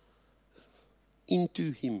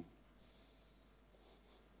 Into Him.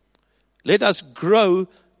 Let us grow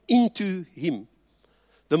into Him.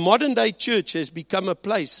 The modern day church has become a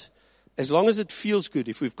place, as long as it feels good,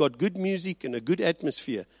 if we've got good music and a good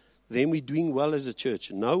atmosphere, then we're doing well as a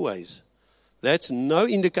church. No ways. That's no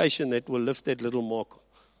indication that we'll lift that little mark.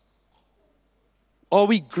 Are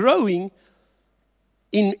we growing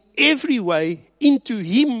in every way into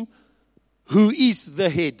Him who is the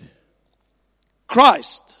head?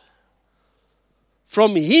 Christ.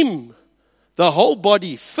 From Him, the whole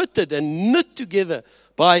body fitted and knit together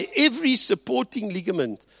by every supporting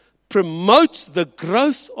ligament promotes the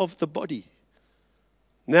growth of the body.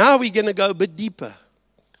 Now we're going to go a bit deeper.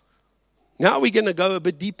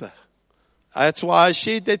 That's why I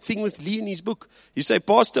shared that thing with Lee in his book. You say,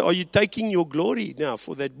 Pastor, are you taking your glory now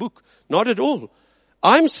for that book? Not at all.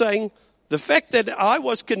 I'm saying The fact that I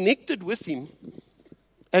was connected with him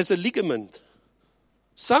as a ligament.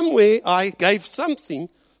 Somewhere I gave something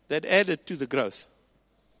that added to the growth.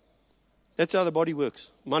 That's how the body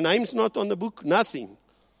works. My name's not on the book, nothing.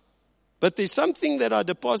 But there's something that I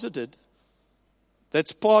deposited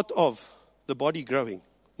that's part of the body growing.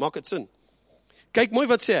 Maak het sin. Kyk mooi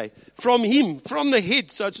wat sê hy. From him, from the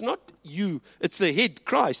head, so it's not you, it's the head,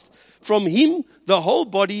 Christ. From him, the whole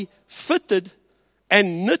body fitted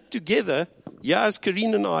and knit together, as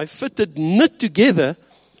Karine and I, knit together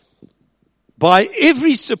by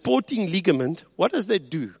every supporting ligament. What does that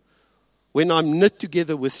do when I'm knit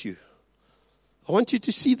together with you? I want you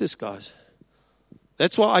to see this, guys.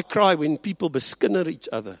 That's why I cry when people beskinner each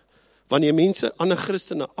other. Wanneer mense ander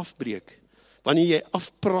Christene afbreek. Wanneer jy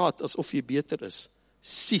afpraat asof jy beter is.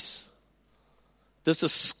 Sies. Dis 'n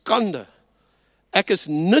skande. Ek is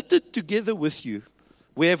knitted together with you.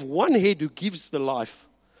 We have one head who gives the life.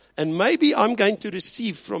 And maybe I'm going to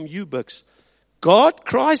receive from you, Bix. God,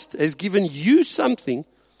 Christ, has given you something.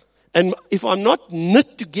 And if I'm not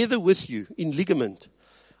knit together with you in ligament,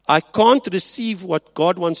 I can't receive what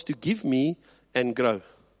God wants to give me and grow.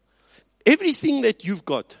 Everything that you've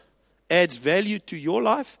got adds value to your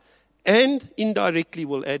life and indirectly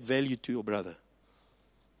will add value to your brother.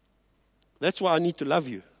 That's why I need to love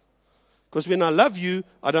you. Because when I love you,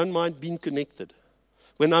 I don't mind being connected.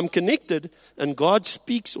 When I'm connected and God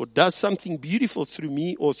speaks or does something beautiful through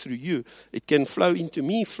me or through you, it can flow into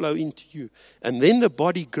me, flow into you. And then the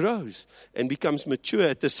body grows and becomes mature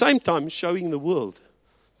at the same time showing the world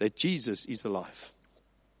that Jesus is alive.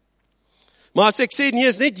 Maar as ek sê, nee,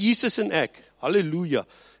 is net Jesus en ek. Halleluja.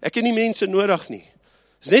 Ek het nie mense nodig nie.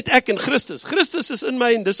 Is net ek en Christus. Christus is in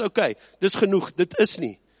my en dis okay. Dis genoeg. Dit is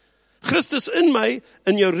nie. Christus in my,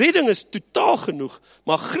 in jou redding is totaal genoeg,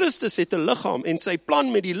 maar Christus het 'n liggaam en sy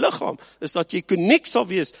plan met die liggaam is dat jy connect sal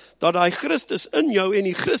wees, dat daai Christus in jou en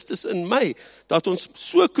die Christus in my, dat ons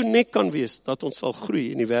so connect kan wees, dat ons sal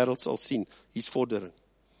groei en die wêreld sal sien, hier's vordering.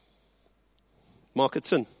 Maak dit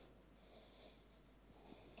sin?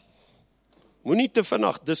 Moenie te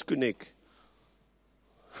vinnig disconnect.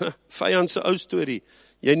 Vyand se ou storie,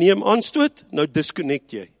 jy neem aanstoot, nou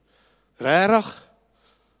disconnect jy. Regtig,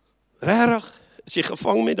 is jy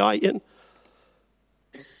gevang met daai een?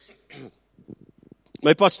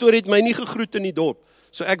 My pastoor het my nie gegroet in die dorp,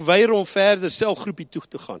 so ek weier om verder selgroepie toe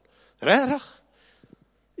te gaan. Regtig?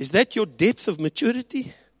 Is that your depth of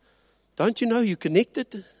maturity? Don't you know you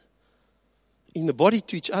connected in the body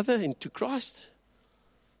to each other and to Christ?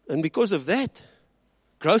 And because of that,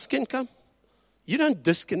 growth can come. You don't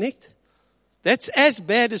disconnect. That's as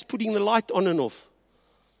bad as putting the light on and off.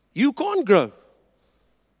 You can't grow.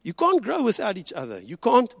 You can't grow without each other. You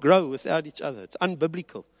can't grow without each other. It's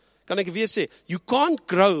unbiblical. Kan ek weer sê, you can't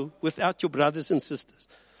grow without your brothers and sisters.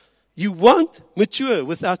 You won't mature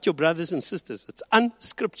without your brothers and sisters. It's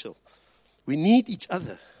unscriptural. We need each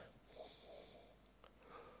other.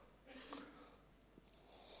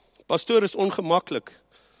 Pastoor is ongemaklik.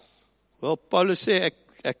 Wel, Paulus sê,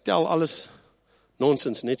 ek tel alles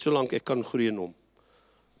nonsens, net solank ek kan groei in hom.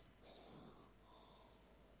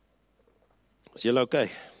 Is julle okay?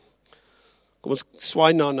 Kom ons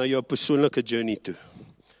swaai na jou persoonlike journey toe.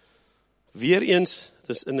 Weereens,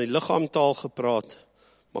 dis in die liggaamtaal gepraat,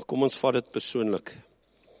 maar kom ons vat dit persoonlik.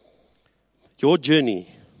 Your journey,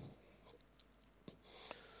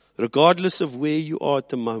 regardless of where you are at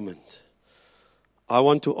the moment, I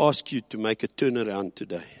want to ask you to make a turnaround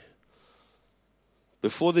today.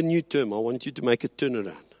 Before the new term, I want you to make a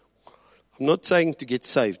turnaround. I'm not saying to get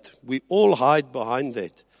saved. We all hide behind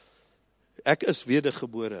that. Ek is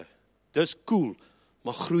wedergebore. Dis cool,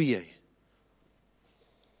 maar groei jy.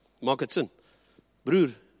 Maak dit sin?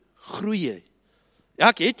 Broer, groei jy. Ja,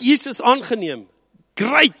 ek het Jesus aangeneem.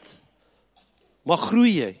 Great. Maar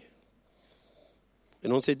groei jy.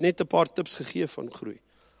 En ons het net 'n paar tips gegee van groei.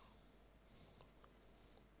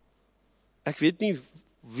 Ek weet nie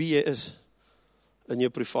wie jy is in jou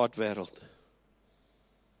privaat wêreld.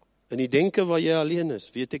 In die denke waar jy alleen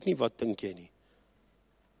is, weet ek nie wat dink jy nie.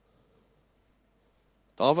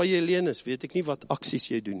 Daar waar jy alleen is, weet ek nie wat aksies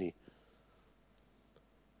jy doen nie.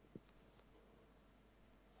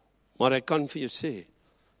 Maar ek kan vir jou sê,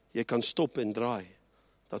 jy kan stop en draai,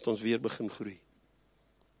 dat ons weer begin groei.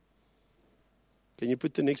 Can you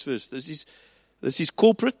put the next verse? This is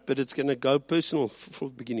corporate, but it's going to go personal from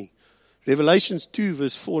the beginning. Revelations 2,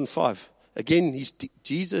 verse 4 and 5. Again,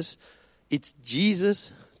 it's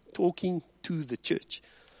Jesus talking to the church.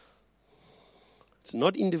 It's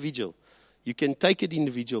not individual. You can take it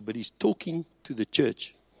individual, but he's talking to the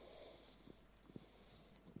church.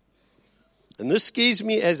 And this scares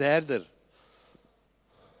me as herder.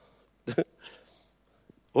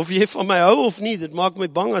 Of jy van my hou of nie, dit maak my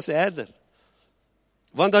bang as herder.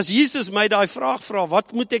 Want as Jesus my daai vraag vra,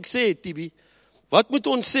 wat moet ek sê, Tibi? Wat moet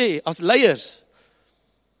ons sê as leiers?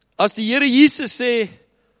 As die Here Jesus sê,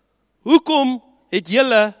 hoekom het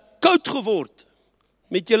julle koud geword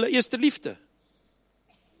met julle eerste liefde?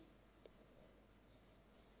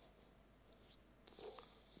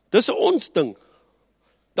 Dis 'n ons ding.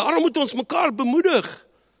 Daarom moet ons mekaar bemoedig.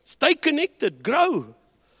 Stay connected, grow.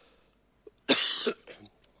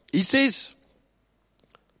 He says,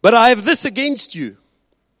 but I have this against you.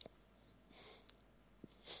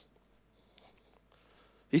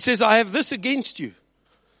 He says, I have this against you.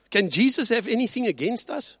 Can Jesus have anything against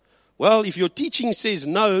us? Well, if your teaching says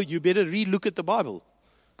no, you better re-look at the Bible.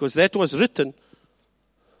 Because that was written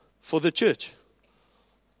for the church.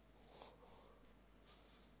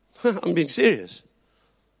 I'm being serious.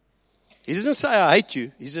 He doesn't say, I hate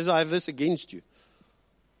you. He says, I have this against you.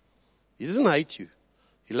 He doesn't hate you.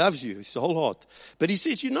 He loves you. His whole heart. But he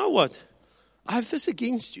says, you know what? I have this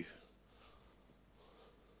against you.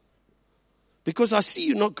 Because I see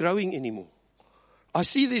you not growing anymore. I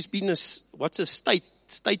see there's been a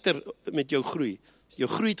stater met jou groei. Jou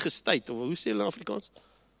groei het gestuit. Of hoe sê hulle in Afrikaans?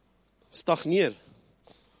 Stagneer.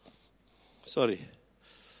 Sorry.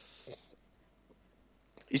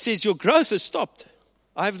 He says, your growth has stopped.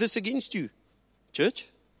 I have this against you, church.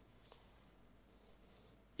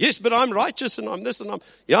 Yes, but I'm righteous and I'm this and I'm...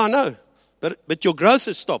 Yeah, I know. But your growth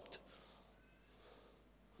has stopped.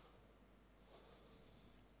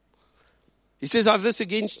 He says, I have this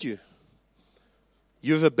against you.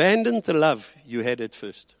 You've abandoned the love you had at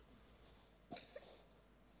first.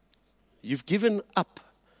 You've given up.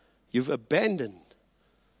 You've abandoned.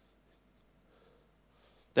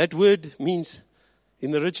 That word means,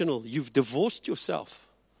 in the original, you've divorced yourself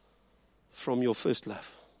from your first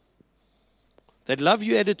love. That love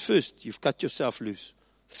you had at first, you've cut yourself loose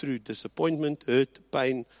through disappointment, hurt,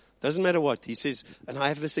 pain. Doesn't matter what. He says, and I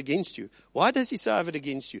have this against you. Why does he say I have it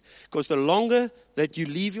against you? Because the longer that you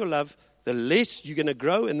leave your love, the less you're going to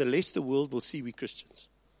grow and the less the world will see we Christians.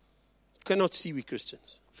 You cannot see we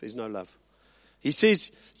Christians if there's no love. He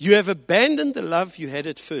says, you have abandoned the love you had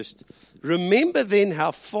at first. Remember then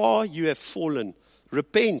how far you have fallen.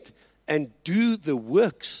 Repent and do the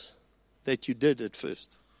works that you did at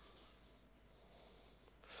first.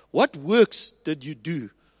 What works did you do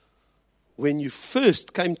when you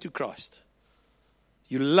first came to Christ?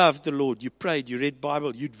 You loved the Lord. You prayed. You read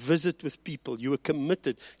Bible. You'd visit with people. You were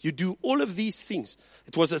committed. You do all of these things.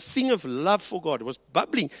 It was a thing of love for God. It was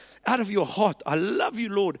bubbling out of your heart. I love you,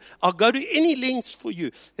 Lord. I'll go to any lengths for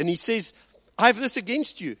you. And he says, I have this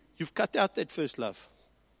against you. You've cut out that first love.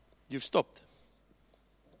 You've stopped.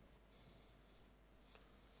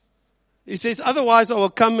 He says, otherwise I will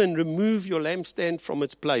come and remove your lampstand from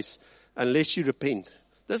its place unless you repent.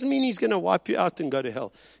 Doesn't mean he's going to wipe you out and go to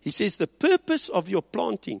hell. He says the purpose of your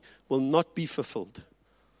planting will not be fulfilled.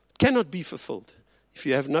 It cannot be fulfilled if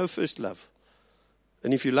you have no first love.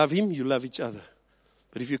 And if you love him, you love each other.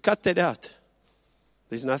 But if you cut that out,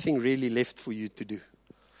 there's nothing really left for you to do.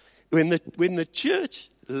 When the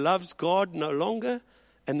church loves God no longer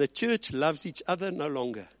and the church loves each other no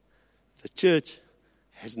longer, the church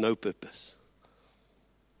has no purpose.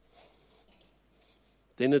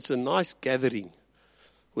 Then it's a nice gathering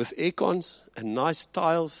with aircons and nice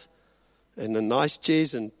tiles and nice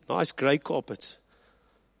chairs and nice grey carpets.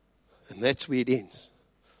 And that's where it ends.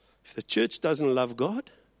 If the church doesn't love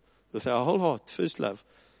God with our whole heart, first love,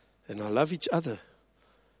 and I love each other,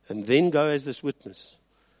 and then go as this witness,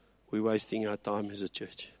 we're wasting our time as a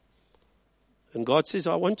church. And God says,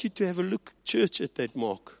 I want you to have a look, church, at that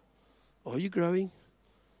mark. Are you growing?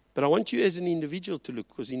 But I want you as an individual to look,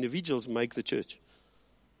 because individuals make the church.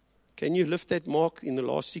 Can you lift that mark in the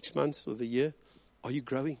last 6 months or the year? Are you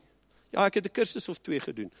growing? Ja, ek het 'n kursus of 2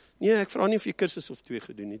 gedoen. Nee, ek vra nie of jy kursus of 2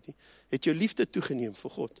 gedoen het nie. Het jou liefde toegeneem vir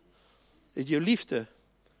God? Het jou liefde,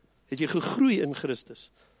 het jy gegroei in Christus?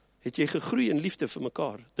 Het jy gegroei in liefde vir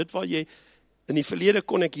mekaar? Dit waar jy, in die verlede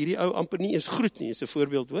kon ek hierdie ou amper nie eens groet nie, is 'n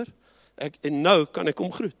voorbeeld hoor. En nou kan ek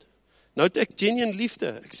hom groet. Nou het ek genuine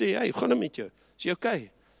liefde. Ek sê, hey, gaan met jou? Is jy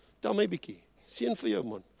okay? Tel my bietjie. Seën vir jou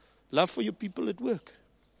man. Love for your people at work.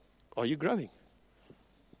 Are you growing?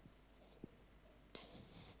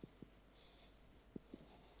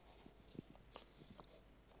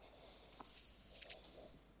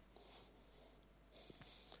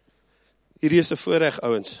 Hierdie is 'n voorreg,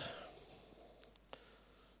 ouens.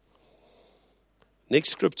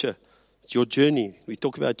 Next scripture. It's your journey. We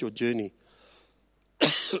talk about your journey.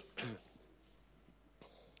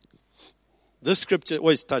 This scripture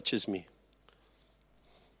always touches me.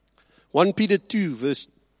 1 Peter 2, verse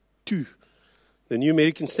 2. the New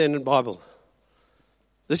American Standard Bible.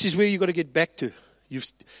 This is where you got to get back to. You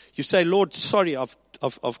say, Lord, sorry,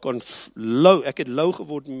 I've gone low. Ek het low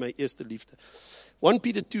geword met my eerste liefde. 1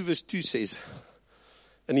 Peter 2 verse 2 says,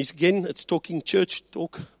 and it's talking church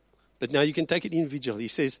talk, but now you can take it individual. He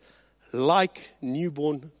says, like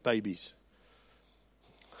newborn babies.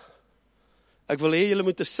 Ek wil hê julle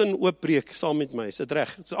moet 'n sin oopbreek saam met my. Is dit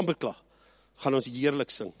reg? Dit is amper klaar. Gaan ons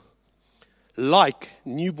heerlik sing. Like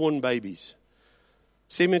newborn babies.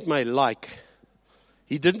 Sê met my, like.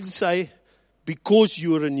 He didn't say, because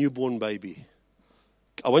you're a newborn baby.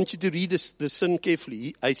 I want you to read the sin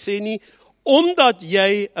carefully. Hy sê nie, omdat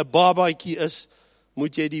jy 'n babaatjie is,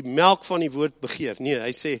 moet jy die melk van die woord begeer. Nee,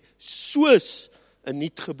 hy sê, soos 'n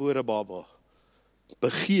nuutgebore baba.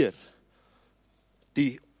 Begeer.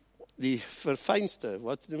 Die verfynste,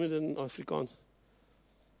 wat noem dit in Afrikaans?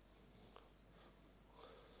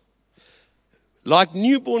 Like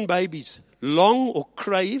newborn babies, long or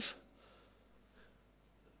crave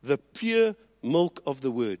the pure milk of the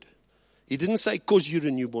word. He didn't say, because you're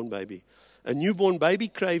a newborn baby. A newborn baby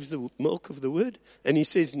craves the milk of the word. And he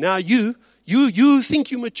says, now you think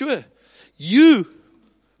you're mature. You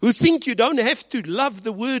who think you don't have to love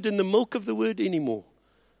the word and the milk of the word anymore.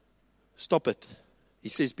 Stop it. He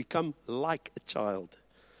says, become like a child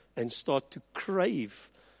and start to crave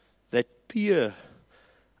that pure,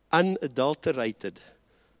 unadulterated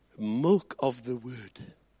milk of the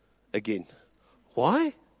word again.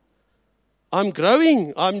 Why? I'm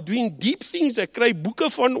growing. I'm doing deep things. Ek kry boeke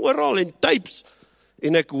van oral en tapes.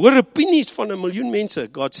 En ek hoor opinies van 1 miljoen mense.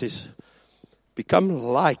 God says, become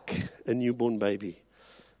like a newborn baby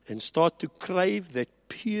and start to crave that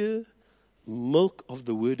pure milk of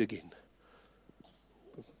the word again.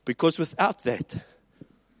 Because without that,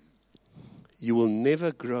 you will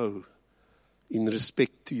never grow in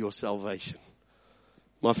respect to your salvation.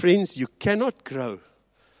 My friends, you cannot grow.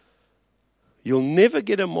 You'll never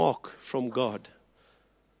get a mark from God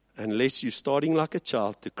unless you're starting like a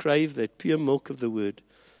child to crave that pure milk of the word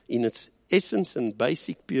in its essence and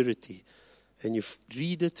basic purity. And you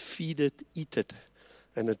read it, feed it, eat it,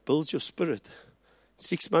 and it builds your spirit.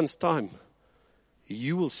 6 months' time,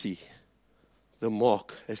 you will see the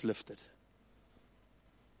mark has lifted.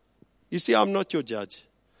 You see, I'm not your judge.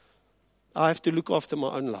 I have to look after my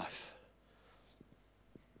own life.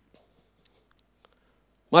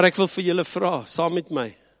 Maar ek wil vir julle vra, saam met my.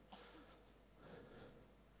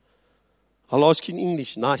 I'll ask you in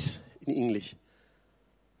English, nice, in English.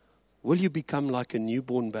 Will you become like a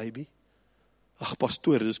newborn baby? Ag,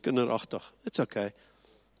 pastoor, dis kinderagtig. It's okay.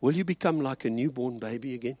 Will you become like a newborn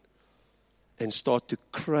baby again? And start to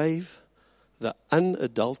crave the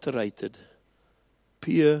unadulterated,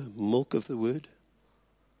 pure milk of the word?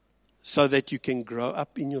 So that you can grow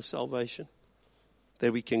up in your salvation?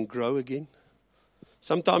 That we can grow again?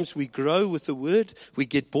 Sometimes we grow with the word, we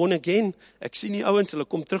get born again. Ek sien die ouens, hulle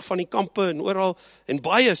kom terug van die kampe en oral, en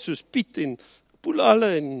baie soos Piet en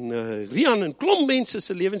Poelale en Rian en klomp mense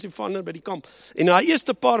se lewens en verander by die kamp. En na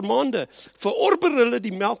eerste paar maande verorber hulle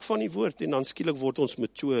die melk van die woord en dan skielik word ons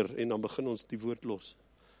mature en dan begin ons die woord los.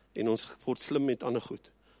 En ons word slim met ander goed.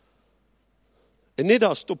 En net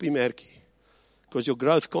daar stop die merkie. Because your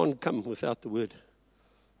growth can't come without the word.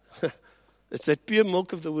 It's that pure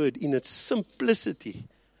milk of the word in its simplicity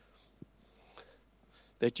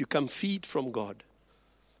that you come feed from God.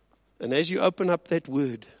 And as you open up that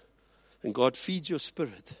word and God feeds your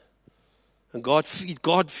spirit and God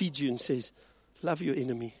feeds you and says, love your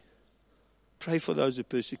enemy. Pray for those who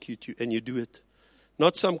persecute you, and you do it.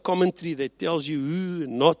 Not some commentary that tells you who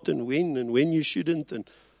and not and when you shouldn't. And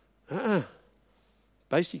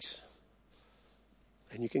basics.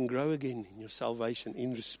 And you can grow again in your salvation,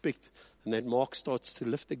 in respect. And that mark starts to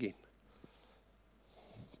lift again.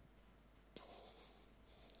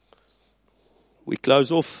 We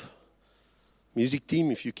close off. Music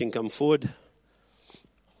team, if you can come forward.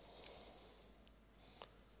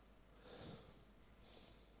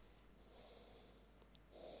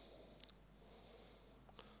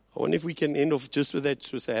 I wonder if we can end off just with that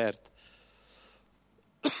soos 'n hert.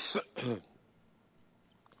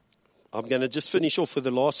 I'm going to just finish off with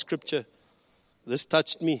the last scripture. This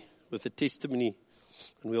touched me with a testimony,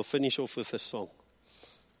 and we'll finish off with a song.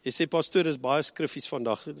 Jy sê, pastoor, is baie skriffies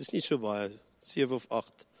vandag. Dit is nie so baie, 7 of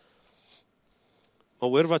 8. Maar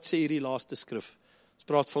hoor wat sê hierdie laaste skrif. Dit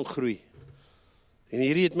praat van groei. En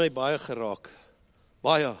hierdie het my baie geraak.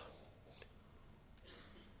 Baie.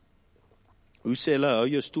 Hoe sê hulle, hou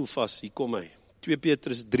jou stoel vas, hier kom hy. 2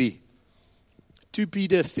 Petrus 3. 2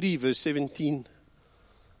 Peter 3 verse 17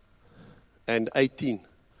 and 18.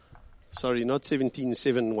 Sorry, not 17,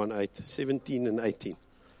 7, 1, 8. 17 and 18.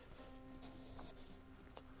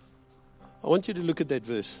 I want you to look at that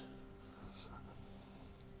verse.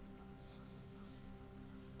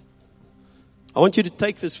 I want you to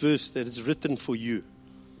take this verse that is written for you,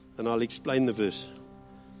 and I'll explain the verse.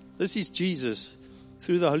 This is Jesus,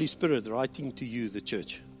 through the Holy Spirit, writing to you, the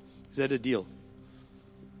church. Is that a deal?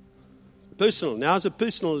 Personal. Now it's a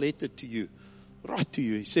personal letter to you. Right to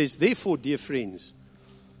you. He says, therefore, dear friends,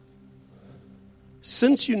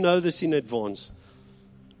 since you know this in advance,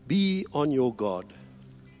 be on your guard.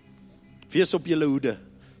 Wees op julle hoede.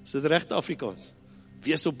 Is dit regte Afrikaans?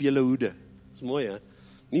 Wees op julle hoede. Dis mooi, hè?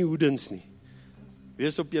 Nie hoedens nie.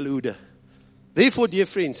 Wees op julle hoede. Therefore, dear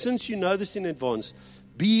friends, since you know this in advance,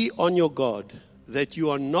 be on your guard, that you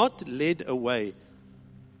are not led away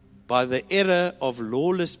by the error of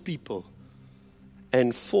lawless people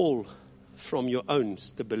and fall from your own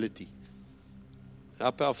stability.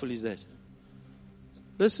 How powerful is that?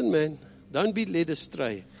 Listen, man, don't be led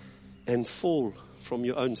astray and fall from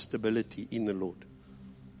your own stability in the Lord.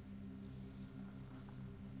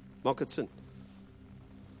 Maak het sin?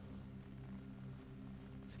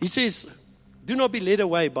 He says, do not be led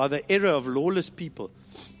away by the error of lawless people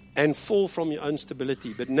and fall from your own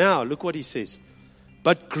stability. But now, look what he says.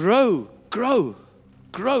 But grow.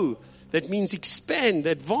 That means expand,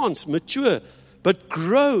 advance, mature. But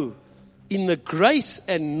grow in the grace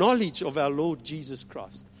and knowledge of our Lord Jesus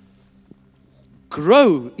Christ.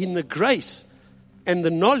 Grow in the grace and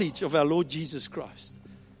the knowledge of our Lord Jesus Christ.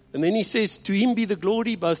 And then he says, to him be the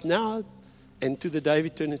glory both now and to the day of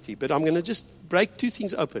eternity. But I'm going to just break two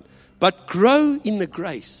things open. But grow in the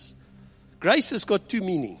grace. Grace has got two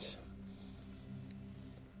meanings.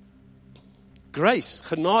 Grace,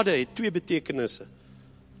 genade, het twee betekenisse.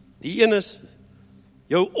 Die een is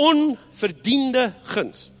jou onverdiende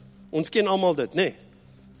guns. Ons ken almal dit, nee.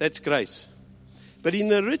 That's grace. But in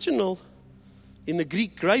the original, in the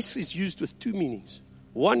Greek, grace is used with two meanings.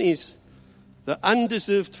 One is the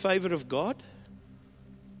undeserved favor of God.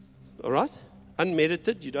 All right?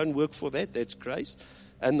 Unmerited, you don't work for that, that's grace.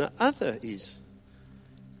 And the other is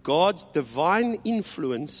God's divine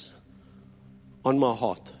influence on my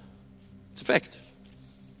heart. It's a fact.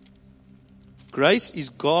 Grace is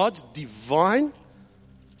God's divine,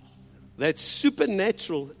 that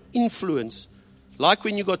supernatural influence. Like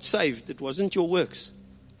when you got saved, it wasn't your works.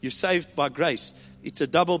 You're saved by grace. It's a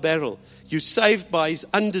double barrel. You're saved by His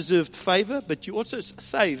undeserved favor, but you're also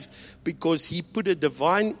saved because He put a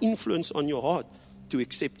divine influence on your heart to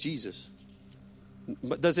accept Jesus.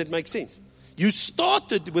 But does that make sense? You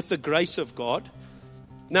started with the grace of God.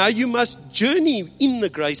 Now you must journey in the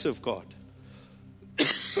grace of God.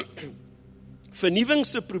 Vernuwing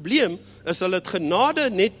se probleem is hulle het genade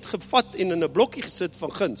net gevat en in 'n blokkie gesit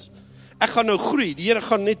van guns. Ek gaan nou groei, die Here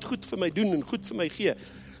gaan net goed vir my doen en goed vir my gee.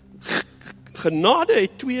 Genade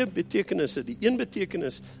het twee betekenisse. Die een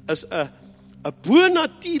betekenis is 'n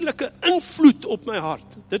bonatuurlike invloed op my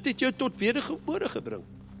hart. Dit het jou tot wedergebore gebring.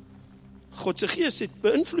 God se Gees het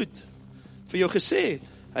beïnvloed. Vir jou gesê,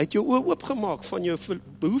 hy het jou oë oopgemaak van jou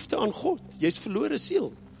behoefte aan God. Jy's verlore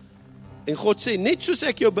siel. En God sê, net soos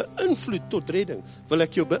ek jou beïnvloed tot redding, wil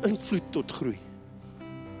ek jou beïnvloed tot groei.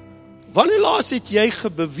 Wanneer laas het jy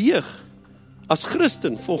gebeweeg as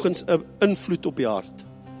Christen volgens 'n invloed op die hart?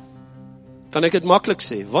 Kan ek dit maklik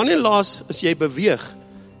sê? Wanneer laas is jy beweeg,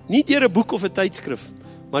 nie deur 'n boek of 'n tydskrif,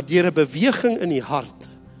 maar deur 'n beweging in die hart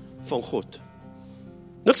van God?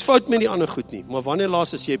 Niks fout met die ander goed nie, maar wanneer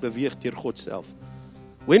laas is jy beweeg deur God self?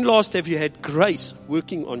 When last have you had grace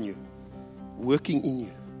working on you, working in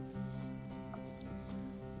you?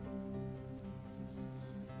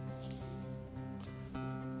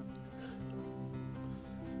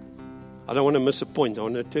 I don't want to miss a point. I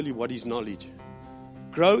want to tell you what is knowledge.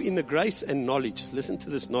 Grow in the grace and knowledge. Listen to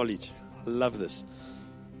this knowledge. I love this.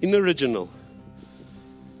 In the original,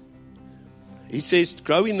 he says,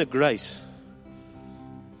 grow in the grace.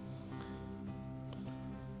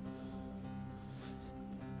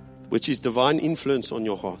 Which is divine influence on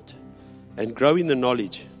your heart. And grow in the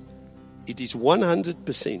knowledge. It is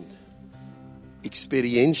 100%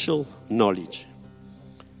 experiential knowledge.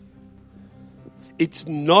 It's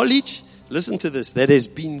knowledge, listen to this, that has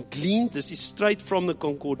been gleaned. This is straight from the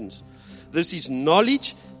concordance. This is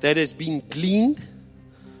knowledge that has been gleaned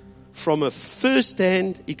from a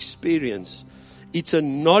first-hand experience. It's a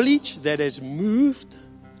knowledge that has moved,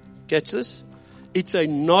 catch this? It's a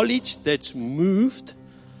knowledge that's moved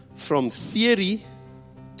from theory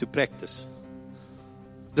to practice.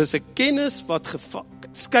 Dis 'n kennis wat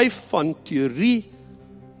skuif van teorie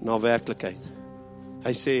na werklikheid.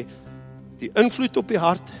 Hy sê, die invloed op die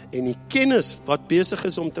hart en die kennis wat besig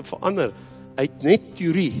is om te verander uit net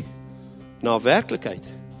teorie na werklikheid,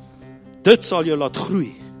 dit sal jou laat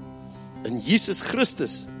groei In Jesus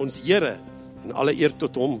Christus, ons Here, en alle eer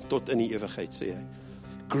tot hom, tot in die ewigheid, sê hy.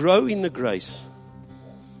 Grow in the grace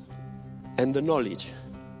and the knowledge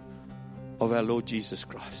of our Lord Jesus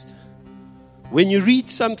Christ. When you read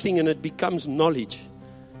something and it becomes knowledge,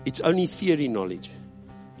 it's only theory knowledge.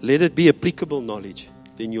 Let it be applicable knowledge,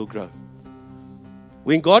 then you'll grow.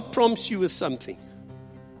 When God prompts you with something,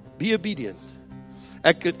 be obedient.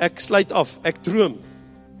 Ek sluit af, ek droom.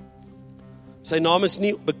 Sy naam is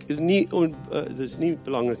dis nie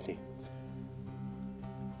belangrik nie.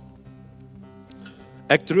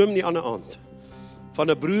 Ek droom die ander aand van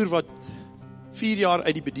 'n broer wat 4 jaar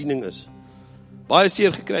uit die bediening is. Baie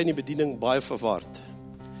seer gekry in die bediening, baie verward.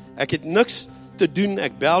 Ek het niks te doen,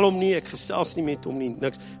 ek bel hom nie, ek gesels nie met hom nie,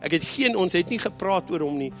 niks. Ons het nie gepraat oor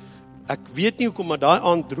hom nie. Ek weet nie hoekom, maar daai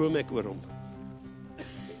aand droom ek oor hom.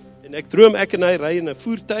 En ek droom ek en hy ry in 'n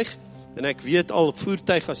voertuig, en ek weet al,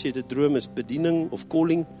 voertuig as jy dit droom is bediening of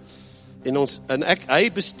calling. En hy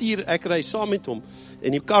bestuur, ek ry saam met hom,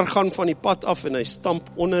 en die kar gaan van die pad af, en hy stamp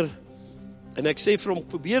onder, en ek sê vir hom,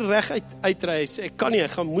 probeer reg uitry, hy sê, ek kan nie,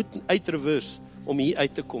 hy moet uitreverse, om hier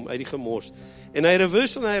uit te kom, uit die gemors. En hy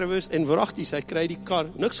reverse, en wragties, hy kry die kar,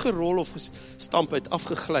 niks gerol of gestamp, uit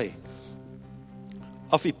afgeglij,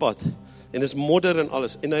 af die pad, en is modder en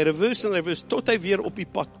alles, en hy reverse, tot hy weer op die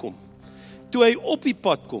pad kom. Toe hy op die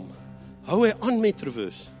pad kom, hou hy aan met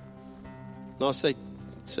reverse, na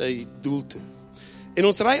sy doel toe. En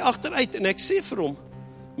ons ry agteruit, en ek sê vir hom,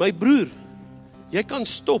 my broer, jy kan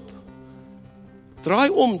stop, draai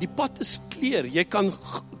om, die pad is kleer, jy kan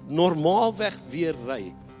normaalweg weer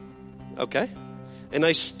ry. Okay? En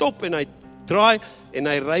hy stop, en hy draai, en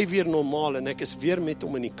hy ry weer normaal, en ek is weer met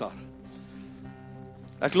hom in die kar.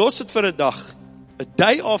 Ek los dit vir 'n dag. A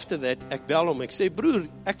day after that, ek bel hom, ek sê, broer,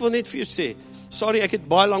 ek wil net vir jou sê, sorry, ek het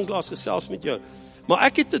baie lanklaas gesels met jou, maar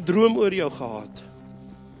ek het 'n droom oor jou gehad.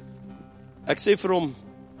 Ek sê vir hom,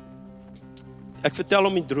 ek vertel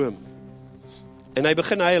hom die droom, en hy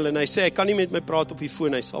begin huil, en hy sê, hy kan nie met my praat op die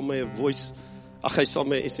foon, hy sal my 'n voice, hy sal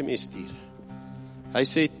my SMS stuur. Hy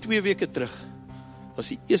sê, 2 weke terug, was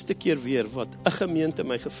die eerste keer weer, wat 'n gemeente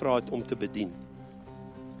my gevra het om te bedien.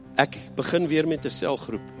 Ek begin weer met 'n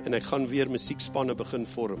selgroep, en ek gaan weer musiekspanne begin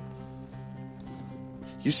vorm.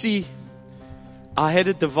 You see, I had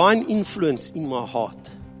a divine influence in my heart,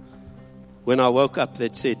 when I woke up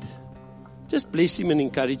that said, just bless him and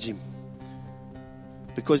encourage him.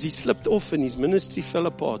 Because he slipped off and his ministry fell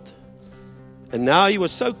apart. And now he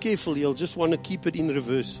was so careful, he'll just want to keep it in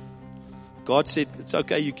reverse. God said, it's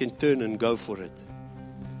okay, you can turn and go for it.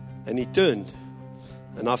 And he turned.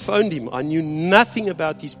 And I phoned him. I knew nothing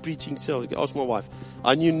about his preaching self. I asked my wife.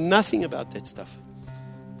 I knew nothing about that stuff.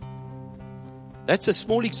 That's a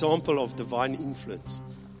small example of divine influence.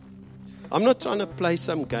 I'm not trying to play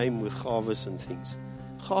some game with gawes and things.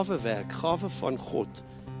 Gawe werk, gawe van God,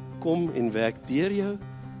 kom en werk deur jou,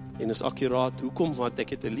 en is akkuraat. Hoekom? Want ek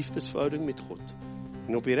het 'n liefdesverhouding met God.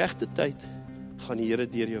 En op die regte tyd, gaan die Here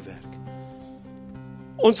deur jou werk.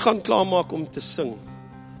 Ons gaan klaarmaak om te sing,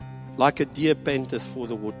 like a deer panteth for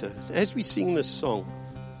the water. As we sing this song,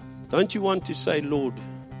 don't you want to say, Lord,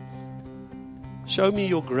 show me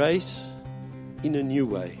your grace in a new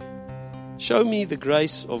way. Show me the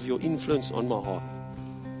grace of your influence on my heart.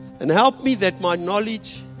 And help me that my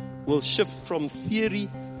knowledge will shift from theory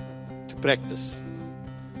to practice,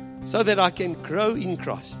 so that I can grow in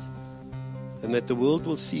Christ, and that the world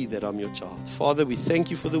will see that I'm your child. Father, we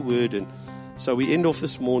thank you for the word, and so we end off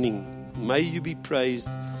this morning. May you be praised.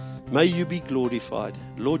 May you be glorified.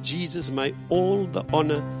 Lord Jesus, may all the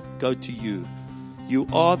honor go to you. You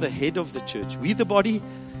are the head of the church. We the body,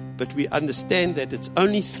 but we understand that it's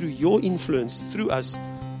only through your influence, through us,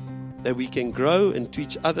 that we can grow, and to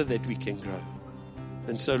each other that we can grow.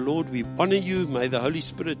 And so, Lord, we honor you. May the Holy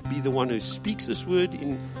Spirit be the one who speaks this word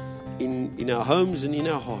in our homes and in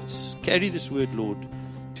our hearts. Carry this word, Lord,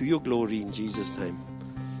 to your glory in Jesus' name.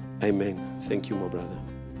 Amen. Thank you, my brother.